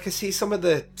cool. And like I say, some of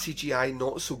the CGI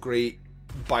not so great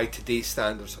by today's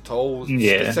standards at all.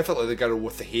 Specifically the girl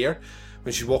with the hair,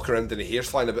 when she's walking around in the hair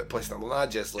flying a bit place, and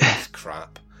that just looks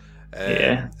crap.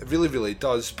 It really, really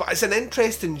does. But it's an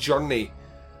interesting journey,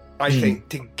 I think,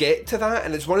 to get to that.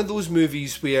 And it's one of those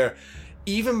movies where,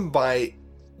 even by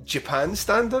Japan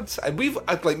standards, and we've,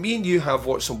 like, me and you have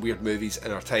watched some weird movies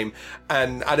in our time,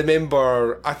 and I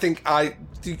remember, I think I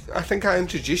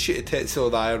introduced you to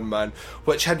Tetsuo the Iron Man,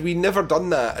 which, had we never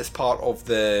done that as part of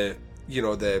the, you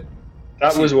know, that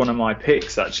was one of my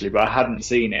picks, actually, but I hadn't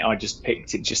seen it. I just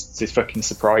picked it just to fucking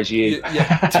surprise you.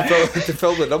 To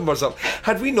fill the numbers up.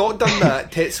 Had we not done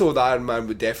that, Tetsuo the Iron Man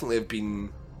would definitely have been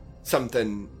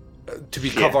something to be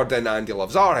covered in Andy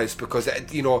Loves Art House, because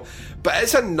but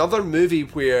it's another movie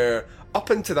where up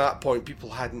until that point people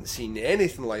hadn't seen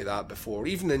anything like that before,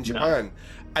 even in Japan,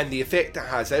 and the effect it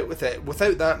has out with it.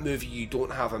 Without that movie, you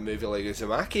don't have a movie like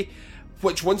Uzumaki,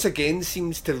 which once again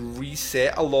seems to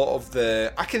reset a lot of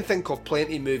the... I can think of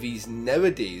plenty of movies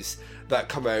nowadays that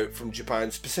come out from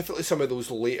Japan, specifically some of those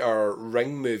later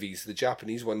Ring movies, the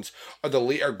Japanese ones, or the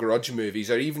later Grudge movies,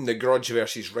 or even the Grudge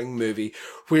versus Ring movie,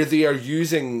 where they are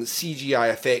using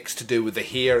CGI effects to do with the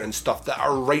hair and stuff that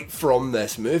are right from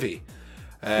this movie.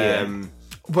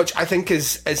 Which I think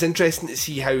is interesting to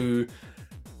see how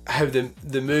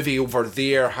the movie over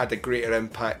there had a greater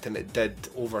impact than it did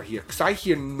over here, because I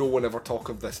hear no one ever talk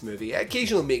of this movie. It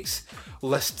occasionally makes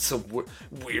lists of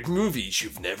weird movies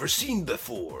you've never seen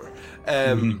before,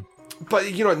 but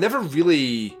it never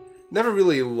really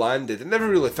landed. It never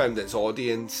really found its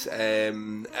audience.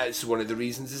 It's one of the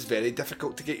reasons it's very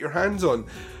difficult to get your hands on,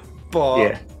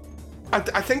 but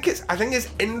I think it's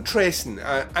interesting,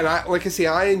 and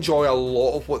I enjoy a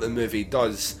lot of what the movie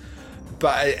does.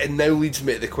 But it now leads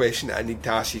me to the question that I need to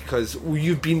ask you, because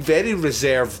you've been very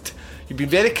reserved. You've been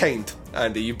very kind,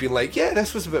 Andy. You've been like, yeah,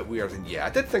 this was a bit weird, and yeah, I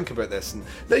did think about this, and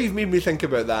now you've made me think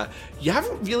about that. You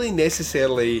haven't really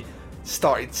necessarily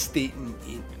started stating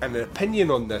an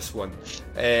opinion on this one.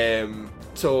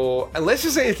 So unless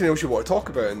there's anything else you want to talk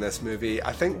about in this movie,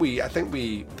 I think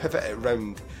we pivot it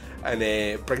around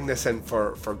and bring this in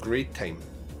for grade time.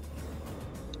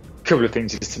 Couple of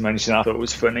things just to mention I thought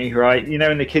was funny, right?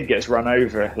 When the kid gets run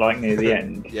over, like near the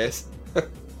end. Yes.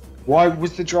 Why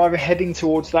was the driver heading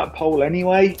towards that pole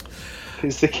anyway?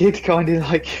 Because the kid kind of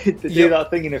do that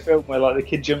thing in a film where the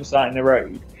kid jumps out in the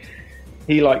road.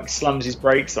 He slams his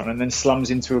brakes on and then slams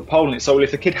into a pole. And so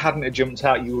if the kid hadn't have jumped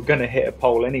out, you were going to hit a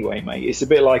pole anyway, mate. It's a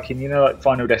bit like in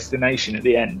Final Destination at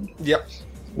the end. Yep.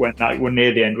 When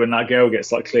near the end, when that girl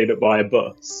gets cleared up by a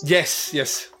bus. Yes.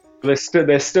 They're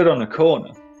stood on a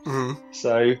corner. Mm-hmm.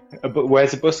 So, but where's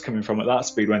the bus coming from at that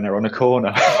speed when they're on a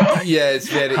corner? Yeah, it's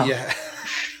very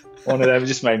One of them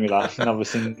just made me laugh, and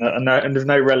obviously, and there's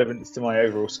no relevance to my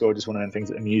overall score. Just one of them things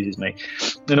that amuses me.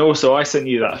 And also, I sent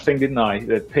you that thing, didn't I?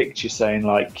 The picture saying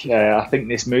I think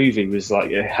this movie was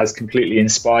has completely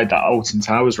inspired that Alton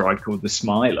Towers ride called the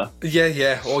Smiler.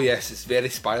 Yeah. Oh yes, it's very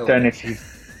spiraling.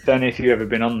 Don't know if you've ever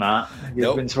been on that.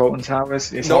 You've been to Alton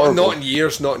Towers? It's not in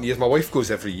years. My wife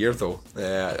goes every year though.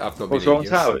 I've not been to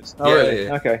Alton Towers. Oh, yeah, really?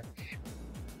 Yeah. Okay.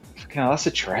 That's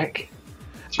a trek.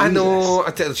 Jesus. I know.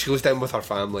 She goes down with her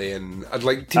family, and I'd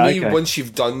me once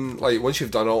you've done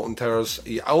Alton Towers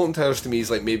to me is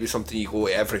maybe something you go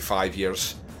every 5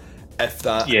 years, if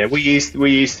that. Yeah, we used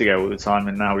to go all the time,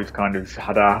 and now we've kind of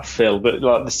had our fill. But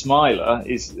the Smiler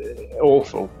is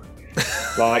awful.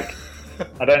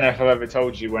 I don't know if I've ever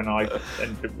told you when I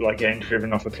ended up getting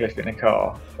driven off a cliff in a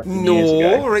car.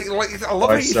 No, right? I love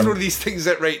how you throw these things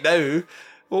out right now.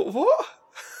 What?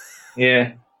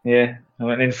 Yeah. I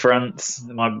went in France.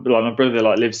 My brother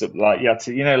lives up you had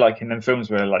to in them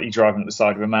films where you're driving up the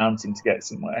side of a mountain to get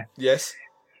somewhere. Yes.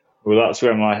 Well, that's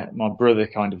where my brother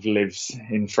kind of lives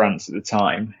in France at the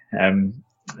time.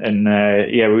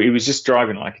 He was just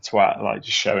driving like a twat,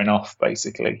 just showing off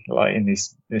basically, in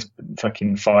this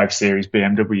fucking 5 Series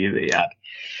BMW that he had,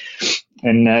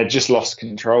 and just lost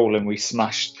control, and we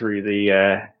smashed through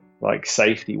the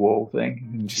safety wall thing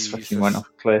and just fucking went off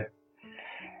a cliff.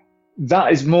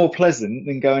 That is more pleasant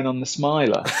than going on the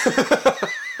Smiler.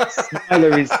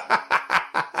 Smiler is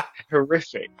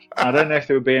horrific. I don't know if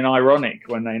they were being ironic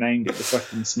when they named it the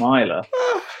fucking Smiler.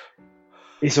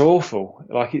 It's awful.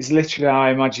 It's literally,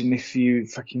 I imagine if you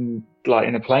fucking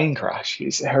in a plane crash.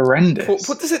 It's horrendous.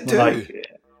 What does it do?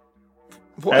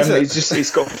 What is it?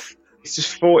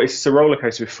 It's a roller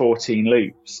coaster with 14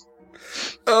 loops.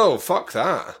 Oh, fuck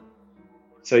that.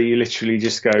 So you literally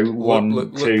just go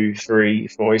 1, 2, 3,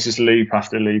 4. It's just loop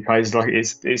after loop.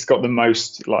 It's got the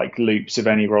most loops of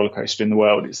any roller coaster in the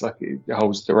world. It's it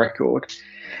holds the record.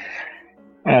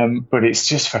 But it's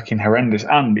just fucking horrendous,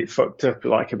 and it fucked up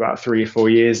about 3 or 4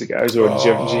 years ago as well. Did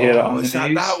you hear that on the news?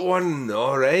 That one?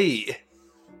 All right.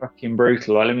 Fucking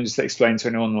brutal. Let me just explain to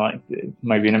anyone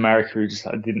maybe in America who just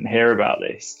didn't hear about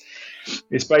this.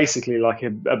 It's basically about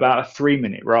a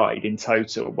 3-minute ride in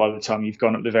total by the time you've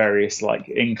gone up the various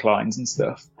inclines and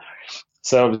stuff.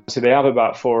 So obviously they have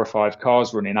about 4 or 5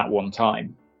 cars running at one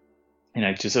time.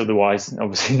 Just otherwise,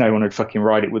 obviously, no one would fucking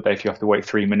ride it, would they, if you have to wait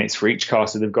 3 minutes for each car?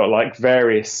 So they've got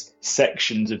various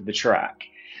sections of the track,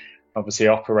 obviously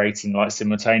operating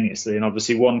simultaneously. And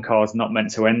obviously, one car's not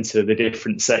meant to enter the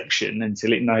different section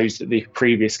until it knows that the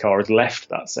previous car has left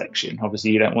that section.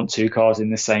 Obviously, you don't want 2 cars in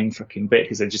the same fucking bit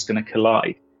because they're just going to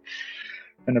collide.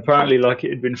 And apparently, it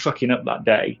had been fucking up that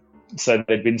day. So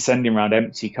they'd been sending around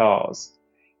empty cars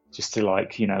just to,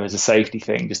 like, you know, as a safety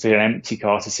thing, just to get an empty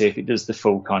car to see if it does the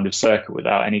full kind of circle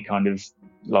without any kind of,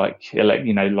 like,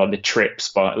 you know, like the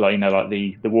trips, but, like, you know, like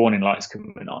the warning lights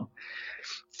coming on.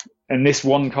 And this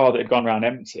one car that had gone around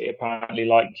empty, apparently,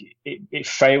 like, it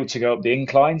failed to go up the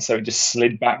incline, so it just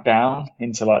slid back down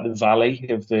into, like, the valley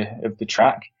of the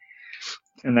track.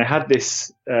 And they had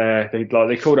this,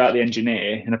 they called out the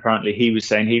engineer, and apparently he was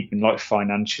saying he'd been, like,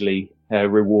 financially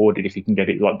rewarded if he can get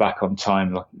it, like, back on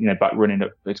time, like, you know, back running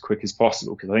up as quick as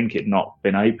possible, because I think it'd not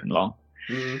been open long.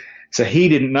 Mm-hmm. So he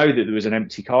didn't know that there was an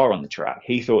empty car on the track.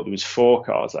 He thought there was 4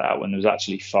 cars out when there was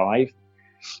actually 5.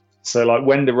 So, like,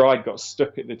 when the ride got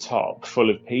stuck at the top, full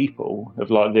of people,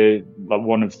 of like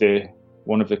one of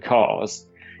the cars,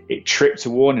 it tripped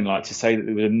a warning light to say that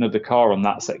there was another car on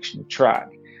that section of track.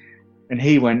 And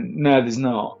he went, no, there's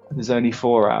not. There's only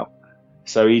 4 out.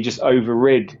 So he just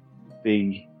overrid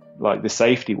the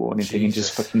safety warning thing and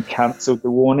just fucking cancelled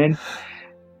the warning.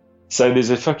 So there's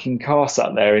a fucking car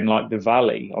sat there in, like, the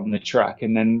valley on the track,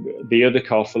 and then the other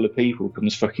car full of people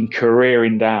comes fucking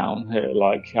careering down at,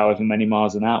 like, however many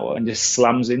miles an hour and just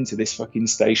slams into this fucking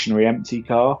stationary empty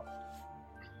car.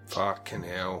 Fucking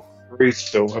hell.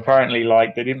 Brutal. Apparently,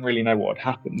 like, they didn't really know what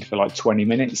had happened for, like, 20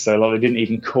 minutes. So, like, they didn't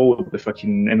even call the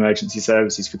fucking emergency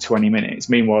services for 20 minutes.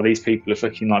 Meanwhile, these people are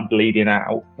fucking, like, bleeding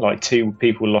out. Like, 2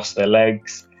 people lost their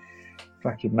legs.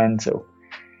 Fucking mental.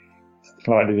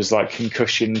 Like, there was, like,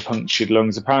 concussion, punctured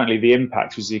lungs. Apparently the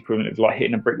impact was the equivalent of, like,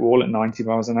 hitting a brick wall at 90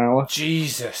 miles an hour.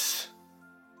 Jesus.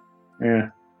 Yeah.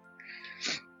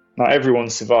 Like, everyone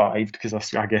survived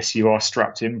because I guess you are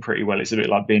strapped in pretty well. It's a bit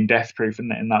like being death-proof,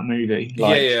 isn't it, in that movie?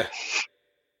 Like, yeah.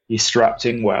 You're strapped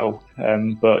in well.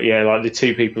 But, yeah, like, the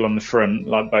 2 people on the front,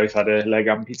 like, both had a leg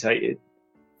amputated.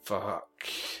 Fuck.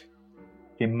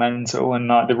 Mental. And,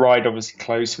 like, the ride obviously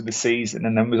closed for the season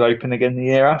and then was open again the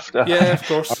year after. Yeah, of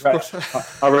course.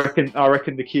 I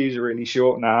reckon the queues are really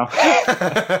short now.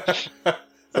 It's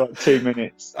like 2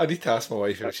 minutes. I need to ask my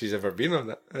wife if she's ever been on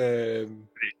that.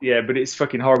 Yeah, but it's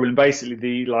fucking horrible. And basically,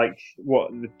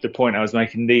 the point I was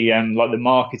making, the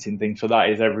marketing thing for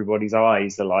that is everybody's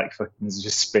eyes are, like, fucking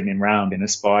just spinning round in a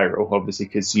spiral, obviously,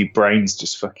 because your brain's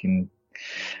just fucking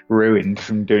ruined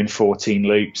from doing 14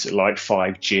 loops at, like,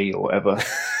 5G or whatever.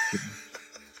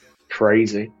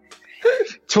 Crazy.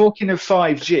 Talking of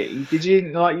 5G, did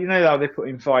you, like, you know how they're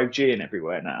putting 5G in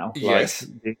everywhere now? Yes.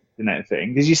 Like, the internet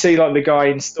thing. Did you see, like, the guy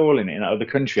installing it in that other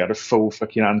country had a full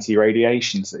fucking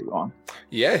anti-radiation suit on?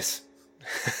 Yes.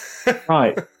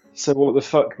 Right. So what the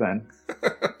fuck then?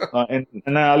 Like, and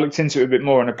then I looked into it a bit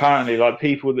more, and apparently, like,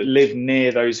 people that live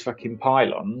near those fucking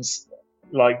pylons,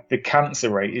 like, the cancer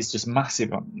rate is just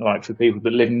massive on, like, for people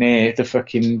that live near the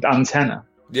fucking antenna.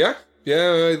 Yeah.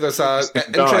 There's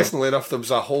interestingly enough, there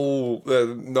was a whole,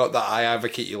 not that I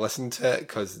advocate you listen to it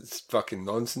because it's fucking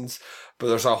nonsense, but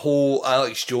there's a whole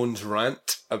Alex Jones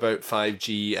rant about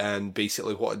 5G and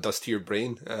basically what it does to your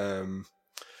brain.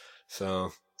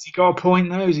 So has he got a point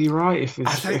though? Is he right?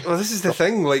 Well, this is the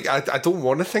thing. Like, I don't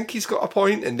want to think he's got a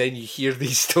point, and then you hear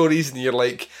these stories and you're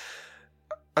like,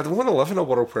 I don't want to live in a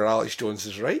world where Alex Jones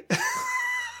is right.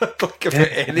 Like, about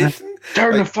anything.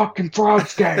 Turn the fucking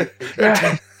frogs game.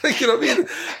 Yeah. Like, you know what I mean?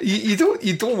 You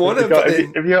don't want to.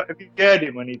 Have you heard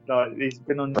him when he's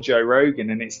been on Joe Rogan,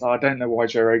 and it's like, I don't know why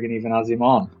Joe Rogan even has him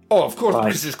on. Oh, of course,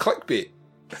 because it's clickbait.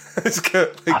 It's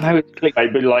good. Like, I know it's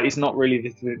clickbait, but, like, it's not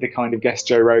really the kind of guest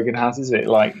Joe Rogan has, is it?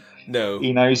 Like, no,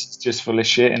 he knows it's just full of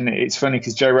shit, and it's funny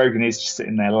because Joe Rogan is just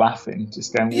sitting there laughing,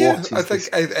 just going, "What?" I think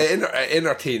it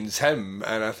entertains him,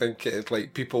 and I think it's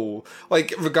like people,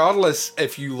 like, regardless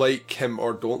if you like him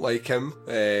or don't like him,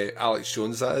 Alex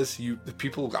Jones, that is, the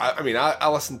people. I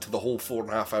listened to the whole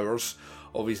 4.5 hours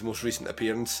of his most recent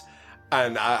appearance.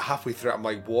 And halfway through it, I'm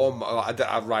like, "Whoa!" I did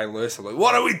have Ryan Lewis. I'm like,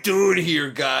 "What are we doing here,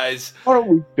 guys? What are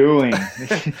we doing?"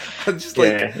 I'm just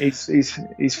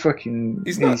he's fucking.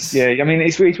 He's nuts. Yeah, I mean,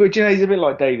 he's a bit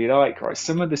like David Icke, right?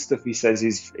 Some of the stuff he says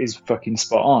is fucking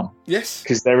spot on. Yes,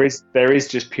 because there is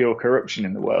just pure corruption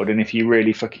in the world, and if you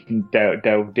really fucking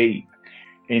delve deep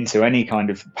into any kind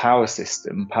of power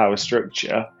system, power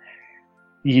structure,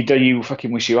 you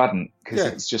fucking wish you hadn't, because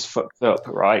it's just fucked up,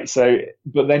 right? So,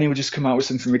 but then he would just come out with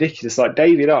something ridiculous, like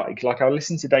David Icke. Like, I'll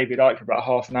listen to David Icke for about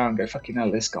half an hour and go, fucking hell,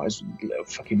 this guy's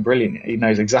fucking brilliant. He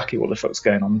knows exactly what the fuck's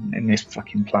going on in this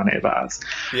fucking planet of ours.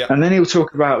 Yeah. And then he'll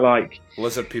talk about, like,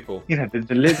 lizard people, you know,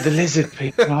 the lizard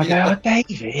people. And I go, oh,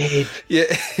 David. Yeah.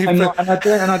 and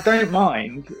I don't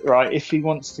mind, right, if he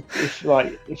wants to,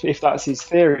 if that's his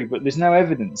theory, but there's no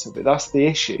evidence of it. That's the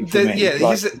issue for me. Yeah,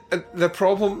 like, the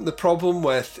problem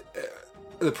with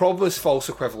the problem is false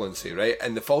equivalency, right?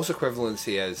 And the false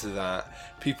equivalency is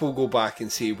that people go back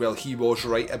and say, well, he was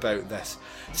right about this.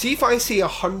 See, if I say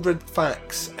 100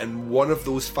 facts and one of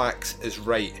those facts is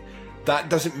right, that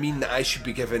doesn't mean that I should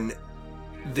be given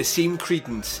the same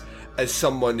credence as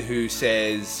someone who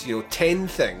says, 10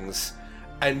 things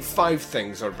and 5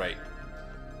 things are right.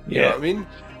 You know what I mean?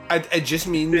 It just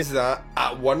means that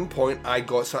at one point I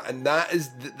got some, and that is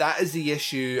the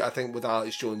issue I think with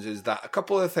Alex Jones, is that a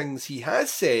couple of things he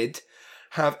has said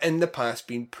have in the past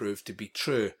been proved to be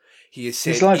true. He has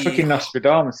said it's like fucking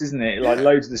Nostradamus, isn't it? Like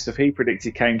loads of the stuff he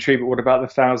predicted came true, but what about the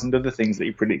 1,000 other things that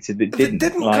he predicted that didn't? It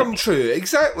didn't come true,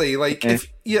 exactly.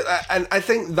 And I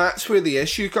think that's where the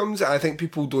issue comes. I think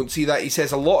people don't see that. He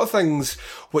says a lot of things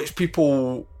which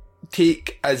people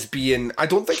take as being, I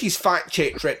don't think he's fact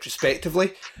checked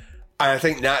retrospectively. And I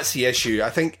think that's the issue. I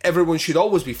think everyone should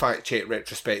always be fact checked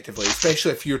retrospectively,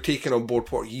 especially if you're taking on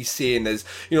board what he's saying is,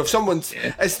 if someone's,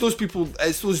 it's those people,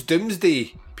 it's those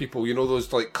doomsday people,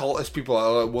 those like cultist people,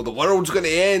 well, the world's going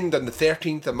to end on the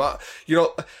 13th of March.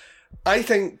 I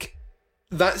think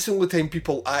that's the only time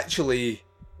people actually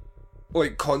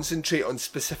like concentrate on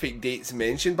specific dates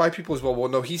mentioned by people as well. Well,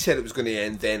 no, he said it was going to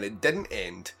end, then it didn't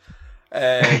end.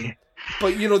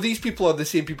 But, these people are the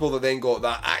same people that then got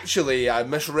that, actually, I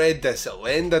misread this, it'll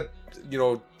end at,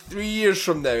 3 years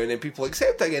from now, and then people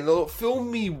accept it again. They'll fool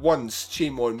me once,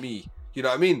 shame on me. You know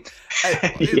what I mean?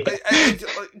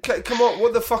 Come on,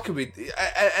 what the fuck are we...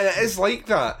 And it is like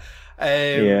that.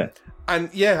 And,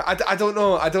 I don't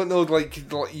know. I don't know, like,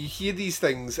 you hear these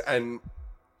things, and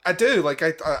I do. Like,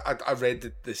 I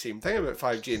read the same thing about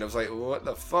 5G, and I was like, what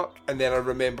the fuck? And then I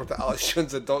remembered that Alex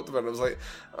Jones had talked about it, and I was like,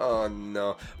 oh,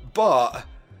 no. But,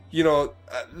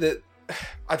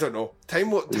 I don't know.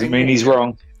 Doesn't mean he's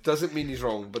wrong. Doesn't mean he's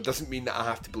wrong, but doesn't mean that I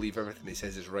have to believe everything he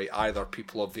says is right either,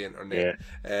 people of the internet.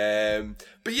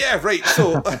 But yeah, right,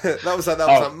 so that was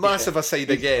a massive aside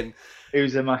again.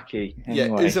 Uzumaki. Anyway. Yeah,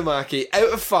 Uzumaki.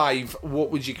 Out of 5,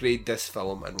 what would you grade this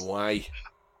film and why?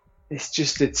 It's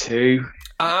just a 2.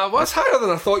 Well, it's higher than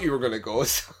I thought you were going to go.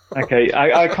 So. Okay,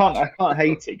 I can't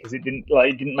hate it because it didn't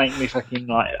make me fucking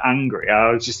angry.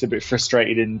 I was just a bit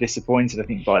frustrated and disappointed, I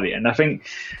think, by the end. I think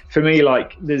for me,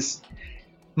 there's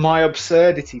my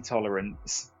absurdity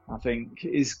tolerance, I think,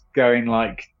 is going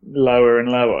lower and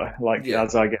lower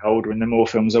as I get older and the more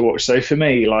films I watch. So for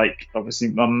me, obviously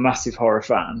I'm a massive horror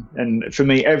fan, and for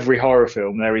me every horror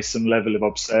film there is some level of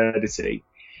absurdity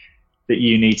that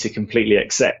you need to completely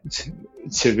accept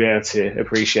to be able to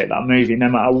appreciate that movie, no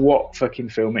matter what fucking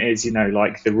film it is,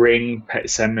 like The Ring, Pet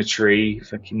Sematary,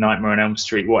 fucking Nightmare on Elm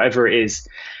Street, whatever it is,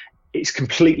 it's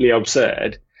completely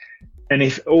absurd. And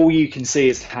if all you can see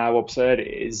is how absurd it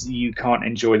is, you can't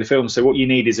enjoy the film. So what you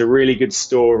need is a really good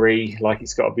story,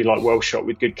 it's got to be well shot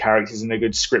with good characters and a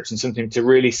good script and something to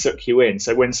really suck you in.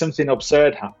 So when something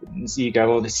absurd happens, you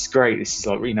go, oh, this is great. This is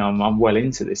I'm well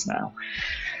into this now.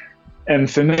 And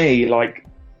for me,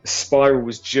 Spiral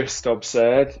was just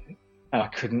absurd. I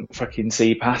couldn't fucking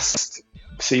see past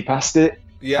it.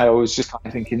 Yeah. I was just kind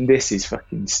of thinking, this is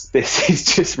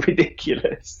just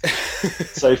ridiculous.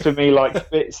 So for me,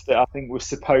 bits that I think were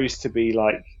supposed to be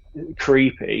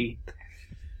creepy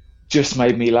just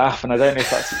made me laugh. And I don't know if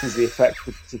that's because the effects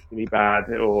were particularly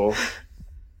bad or...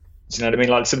 Do you know what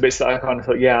I mean? Some bits that I kind of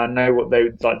thought, I know what they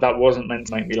that wasn't meant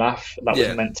to make me laugh. That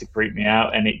wasn't meant to creep me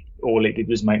out, and all it did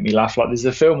was make me laugh. There's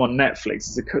a film on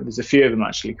Netflix. There's a few of them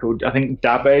actually called, I think,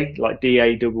 Dabbe,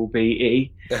 Dabbe.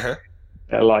 Uh-huh.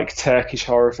 They're Turkish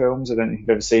horror films. I don't know if you've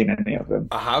ever seen any of them.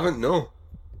 I haven't, no.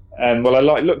 Well,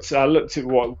 I looked at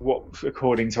what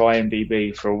according to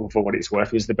IMDb for what it's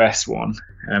worth was the best one,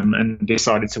 and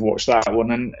decided to watch that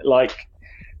one. And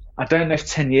I don't know if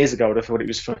 10 years ago I would have thought it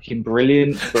was fucking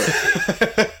brilliant,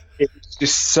 but it was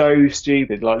just so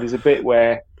stupid. There's a bit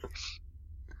where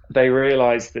they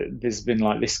realise that there's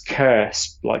been this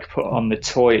curse put on the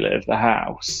toilet of the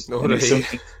house, and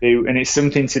it's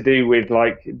something to do with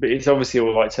but it's obviously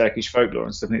all Turkish folklore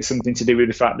and stuff, and it's something to do with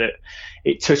the fact that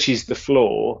it touches the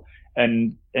floor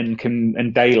and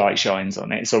daylight shines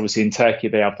on it. So obviously in Turkey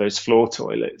they have those floor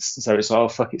toilets, so it's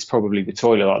it's probably the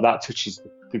toilet that touches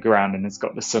the ground and it's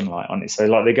got the sunlight on it. So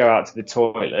they go out to the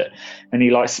toilet and he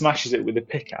smashes it with a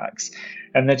pickaxe,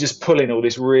 and they're just pulling all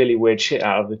this really weird shit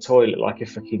out of the toilet, a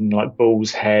fucking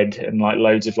bull's head and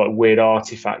loads of weird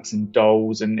artifacts and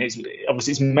dolls, and it's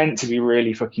obviously it's meant to be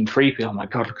really fucking creepy. Oh my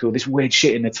god, look at all this weird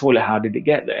shit in the toilet, how did it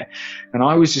get there? And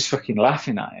I was just fucking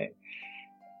laughing at it,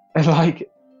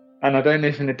 and I don't know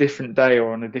if in a different day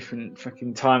or on a different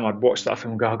fucking time I'd watch that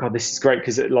film and go, oh god, this is great,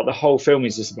 because the whole film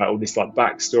is just about all this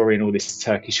backstory and all this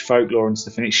Turkish folklore and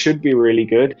stuff, and it should be really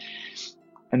good.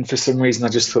 And for some reason, I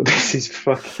just thought, this is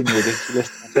fucking ridiculous.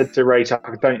 I said to Rachel,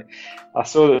 I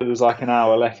saw that there was like an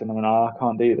hour left, and I went, I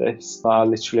can't do this.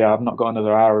 I've not got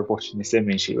another hour of watching this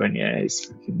image. She went, yeah,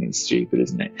 it's stupid,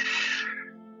 isn't it?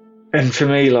 And for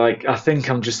me, like, I think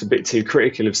I'm just a bit too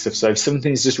critical of stuff. So if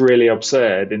something's just really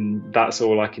absurd and that's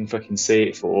all I can fucking see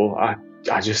it for, I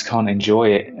just can't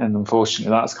enjoy it. And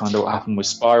unfortunately, that's kind of what happened with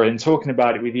Spiral. And talking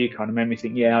about it with you kind of made me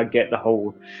think, yeah, I get the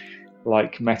whole,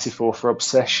 like, metaphor for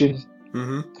obsession.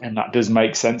 Mm-hmm. And that does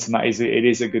make sense, and it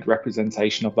is a good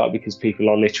representation of that, because people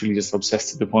are literally just obsessed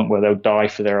to the point where they'll die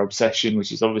for their obsession,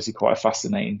 which is obviously quite a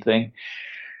fascinating thing.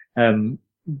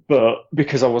 But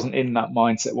because I wasn't in that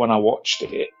mindset when I watched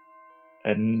it,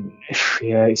 and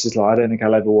yeah, it's just like, I don't think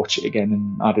I'll ever watch it again,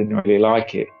 and I didn't really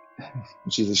like it,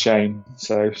 which is a shame.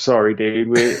 So sorry, dude,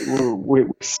 we're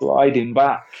sliding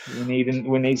back. We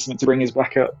need something to bring us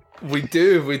back up. We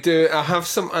do. I have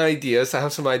some ideas.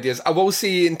 I will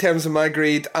say, in terms of my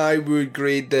grade, I would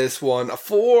grade this one a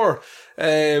 4.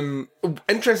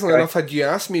 Interestingly enough, had you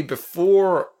asked me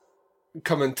before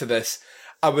coming to this,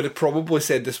 I would have probably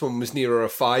said this one was nearer a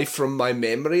 5 from my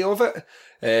memory of it.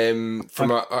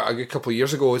 From a good couple of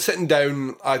years ago. Sitting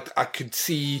down, I could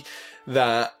see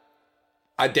that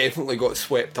I definitely got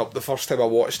swept up the first time I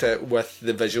watched it with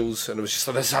the visuals, and it was just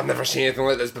like, I've never seen anything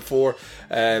like this before.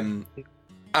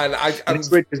 And it's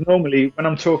weird because normally when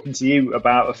I'm talking to you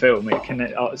about a film, it can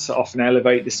often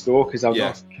elevate the score, because I'll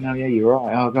go, yeah, you're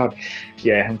right. Oh god,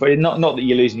 yeah. But not that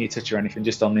you're losing your touch or anything.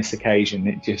 Just on this occasion,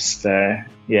 it just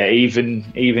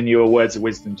even your words of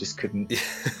wisdom just couldn't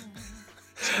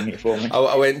swing it for me.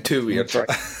 I went too weird.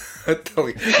 I tell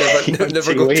you,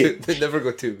 never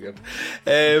go too weird.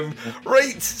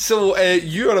 Right, so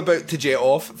you are about to jet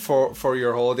off for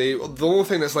your holiday. The only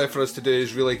thing that's left for us to do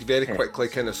is really very quickly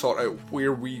kind of sort out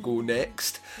where we go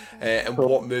next and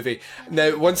what movie.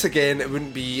 Now, once again, it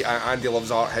wouldn't be Andy Loves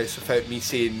Art House without me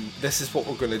saying, this is what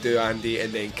we're going to do, Andy,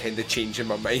 and then kind of changing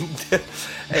my mind.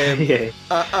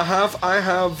 I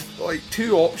have like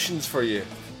 2 options for you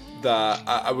that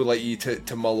I would like you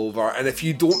to mull over, and if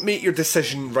you don't make your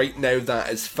decision right now, that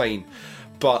is fine,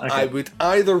 but I would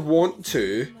either want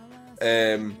to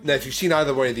now if you've seen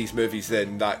either one of these movies,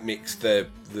 then that makes the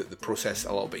process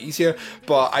a little bit easier,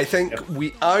 but I think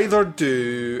we either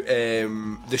do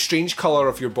The Strange Colour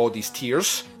of Your Body's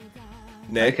Tears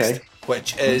next,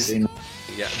 which is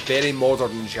very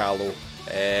modern giallo,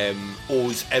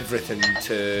 owes everything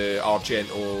to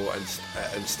Argento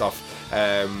and stuff.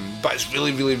 But it's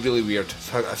really, really, really weird.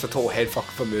 It's a total headfuck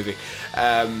of a movie.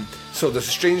 So there's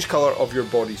A Strange Colour of Your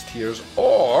Body's Tears,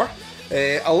 or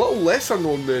a little lesser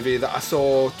known movie that I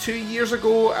saw 2 years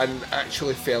ago and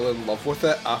actually fell in love with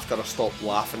it after I stopped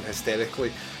laughing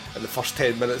hysterically in the first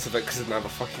 10 minutes of it because I didn't have a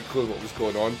fucking clue what was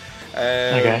going on.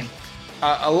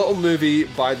 A little movie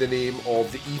by the name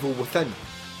of The Evil Within.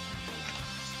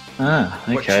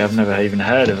 Okay, I've never even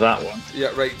heard of that one. Yeah,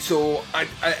 right, so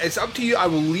it's up to you. I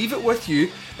will leave it with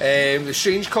you. The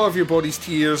Strange Colour of Your Body's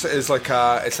Tears is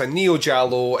it's a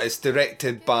neo-giallo. It's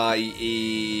directed by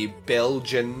a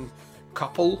Belgian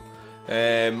couple,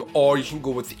 or you can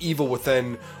go with The Evil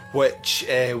Within, which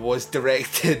was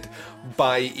directed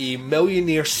by a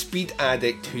millionaire speed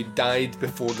addict who died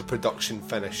before the production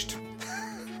finished.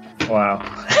 Wow.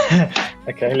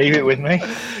 Okay, leave it with me.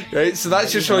 Right, so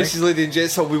that's your choices, ladies and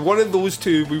gents. So we one of those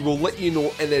 2. We will let you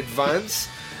know in advance,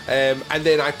 and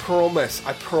then I promise,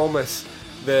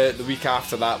 the week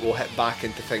after that we'll hit back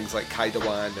into things like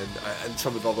Kaidawan and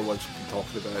some of the other ones we've been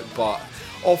talking about. But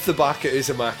off the back of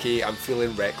Uzumaki, I'm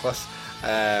feeling reckless,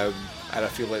 and I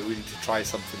feel like we need to try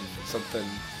something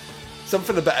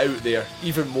a bit out there,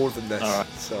 even more than this. All right.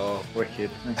 So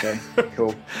wicked. Okay,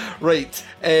 cool. Right.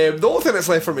 The only thing that's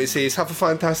left for me to say is have a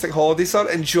fantastic holiday, sir.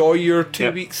 Enjoy your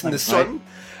 2 weeks in the sun.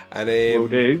 Mate.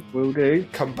 And will do.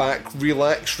 Come back,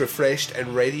 relaxed, refreshed,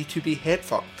 and ready to be head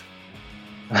fucked.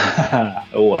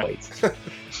 Always.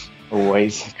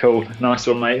 Always. Cool. Nice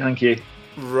one, mate. Thank you.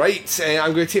 Right.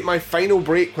 I'm going to take my final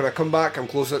break. When I come back, I'm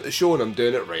closing out the show, and I'm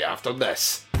doing it right after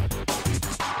this.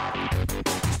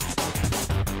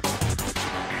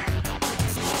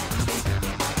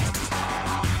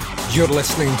 You're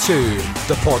listening to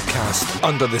the podcast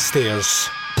Under the Stairs.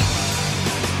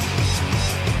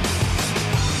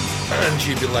 And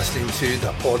you've been listening to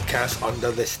the podcast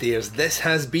Under the Stairs. This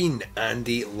has been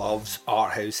Andy Loves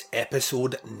Art House,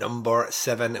 episode number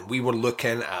 7. We were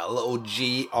looking at a little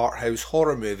G art house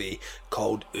horror movie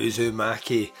called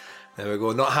Uzumaki. There we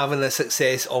go, not having the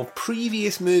success of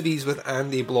previous movies with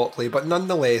Andy Blockley, but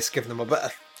nonetheless giving them a bit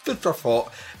of food for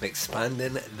thought and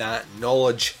expanding that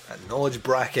knowledge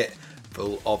bracket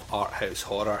full of art house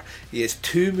horror. He has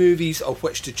 2 movies of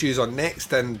which to choose on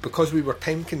next, and because we were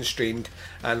time constrained,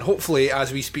 and hopefully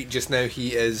as we speak just now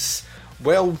he is,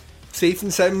 well, safe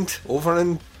and sound over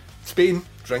in Spain,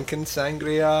 drinking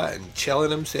sangria and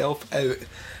chilling himself out.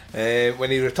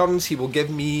 When he returns, he will give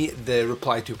me the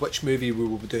reply to which movie we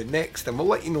will be doing next, and we'll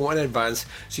let you know in advance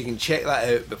so you can check that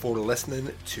out before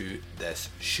listening to this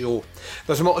show.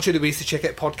 There's a multitude of ways to check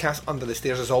out podcasts Under the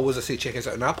Stairs. As always, I say check us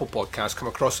out on Apple Podcasts, come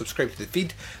across, subscribe to the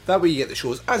feed. That way you get the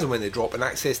shows as and when they drop and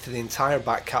access to the entire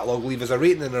back catalogue. Leave us a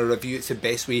rating and a review. It's the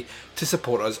best way to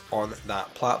support us on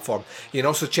that platform. You can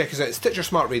also check us out at Stitcher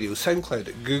Smart Radio,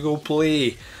 SoundCloud, Google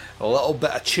Play, a little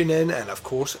bit of TuneIn, and of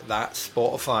course that's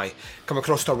Spotify. Come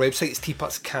across to our website, it's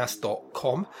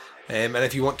teapotscast.com. And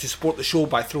if you want to support the show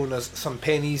by throwing us some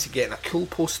pennies, getting a cool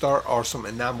poster or some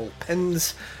enamel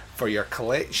pins for your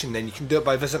collection, then you can do it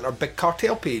by visiting our Big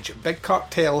Cartel page. Big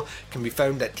Cartel can be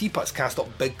found at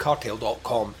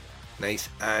teapotscast.bigcartel.com. Nice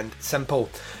and simple.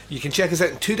 You can check us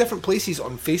out in 2 different places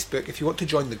on Facebook. If you want to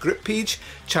join the group page,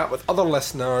 chat with other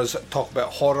listeners, talk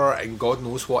about horror and God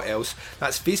knows what else,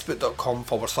 that's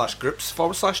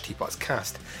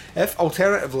facebook.com/groups/teapotscast. If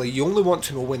alternatively you only want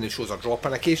to know when the shows are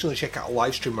dropping, occasionally check out a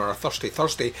live stream or a Thirsty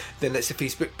Thursday, then it's the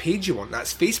Facebook page you want.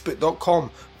 That's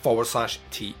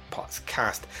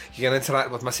facebook.com/teapotscast. You can interact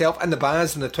with myself and the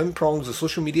Baz on the twin prongs of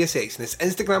social media section. It's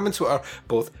Instagram and Twitter.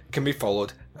 Both can be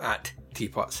followed at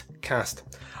TeapotsCast.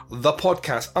 The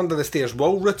podcast Under the Stairs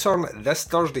will return this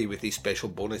Thursday with a special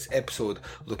bonus episode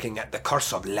looking at the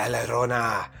curse of La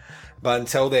Llorona. But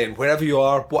until then, wherever you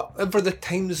are, whatever the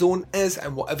time zone is,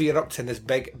 and whatever you're up to in this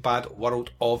big bad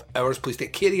world of ours, please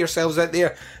take care of yourselves out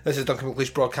there. This is Duncan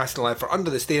McLeish broadcasting live for Under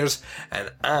the Stairs,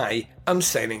 and I am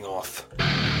signing off.